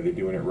 and are they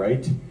doing it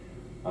right?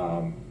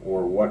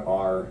 Or what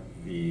are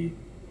the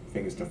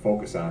things to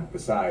focus on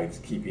besides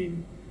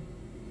keeping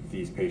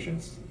these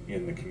patients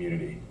in the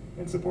community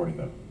and supporting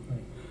them.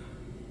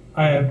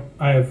 I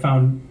have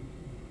found,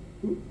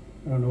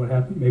 I don't know what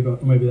happened,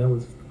 maybe that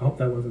was, I hope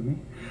that wasn't me.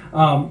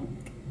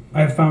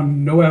 I have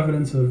found no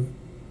evidence of,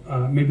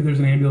 maybe there's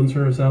an ambulance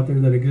service out there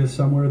that exists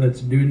somewhere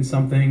that's doing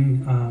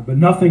something, but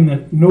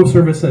no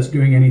service that's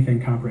doing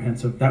anything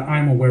comprehensive that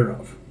I'm aware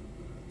of.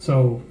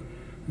 So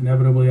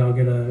inevitably I'll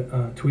get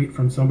a tweet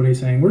from somebody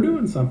saying, we're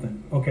doing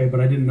something. Okay,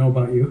 but I didn't know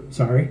about you,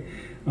 sorry.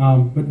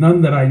 But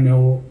none that I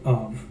know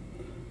of.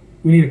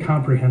 We need a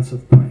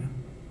comprehensive plan.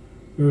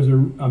 There was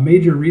a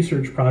major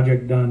research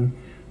project done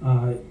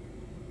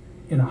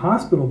in a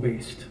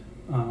hospital-based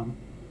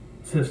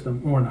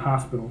system, or in a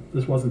hospital.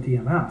 This wasn't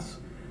EMS.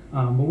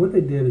 But what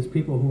they did is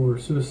people who were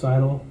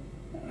suicidal,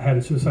 had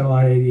a suicidal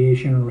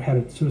ideation, or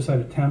had suicide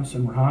attempts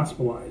and were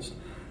hospitalized,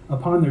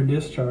 upon their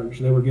discharge,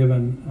 they were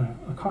given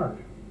a card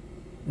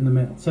in the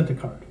mail, sent a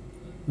card.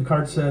 The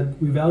card said,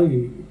 we value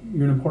you.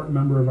 You're an important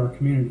member of our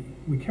community.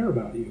 We care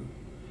about you.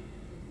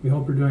 We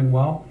hope you're doing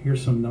well.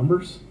 Here's some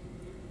numbers.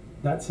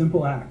 That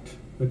simple act,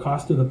 the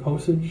cost of the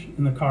postage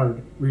and the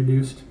card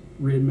reduced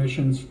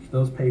readmissions to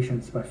those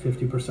patients by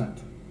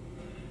 50%.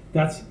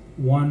 That's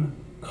one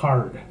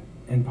card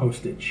and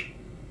postage.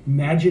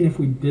 Imagine if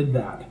we did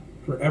that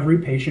for every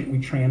patient we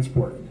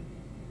transported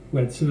who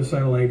had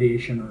suicidal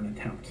ideation or an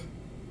attempt.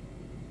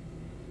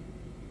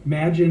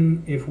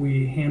 Imagine if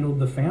we handled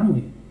the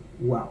family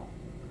well,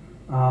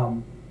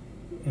 and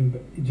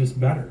just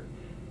better.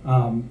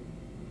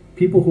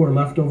 People who are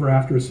left over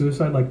after a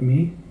suicide, like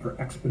me, are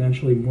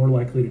exponentially more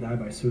likely to die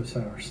by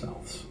suicide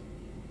ourselves.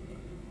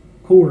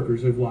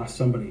 Coworkers who've lost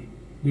somebody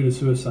due to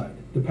suicide,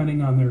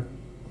 depending on their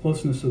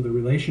closeness of the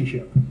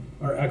relationship,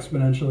 are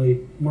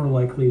exponentially more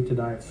likely to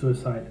die of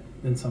suicide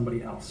than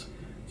somebody else.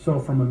 So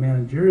from a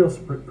managerial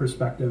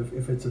perspective,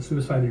 if it's a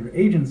suicide in your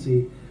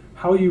agency,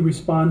 how you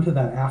respond to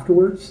that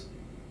afterwards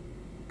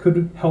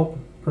could help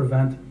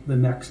prevent the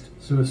next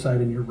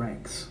suicide in your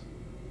ranks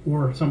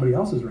or somebody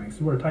else's ranks.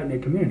 We're a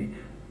tight-knit community.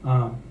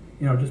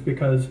 Just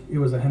because it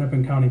was a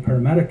Hennepin County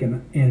paramedic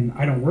and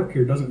I don't work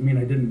here doesn't mean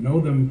I didn't know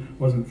them,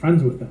 wasn't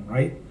friends with them,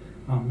 right?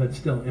 That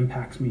still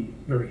impacts me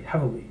very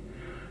heavily.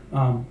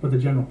 But the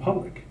general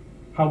public,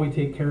 how we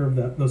take care of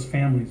those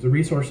families, the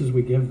resources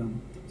we give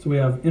them. So we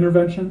have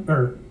intervention,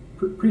 or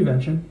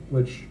prevention,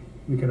 which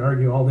we could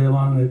argue all day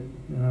long that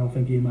I don't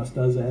think EMS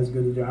does as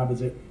good a job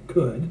as it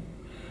could.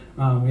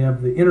 We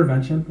have the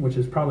intervention, which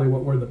is probably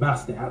what we're the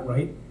best at,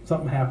 right?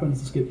 Something happens,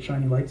 let's get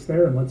shiny lights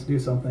there and let's do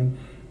something.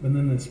 And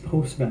then this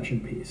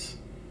postvention piece.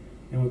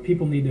 And what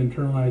people need to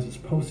internalize is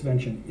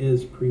postvention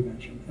is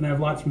prevention. And I have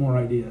lots more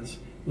ideas.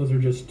 Those are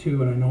just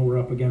two, and I know we're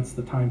up against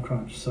the time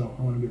crunch, so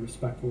I want to be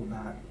respectful of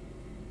that.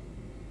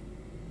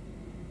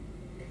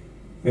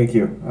 Thank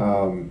you.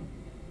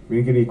 We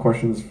didn't get any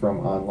questions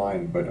from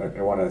online, but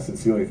I want to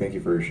sincerely thank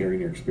you for sharing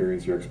your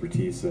experience, your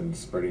expertise, and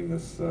spreading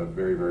this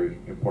very, very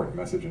important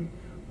message, and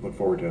look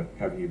forward to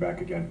having you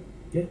back again.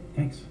 Yeah,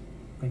 thanks.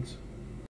 Thanks.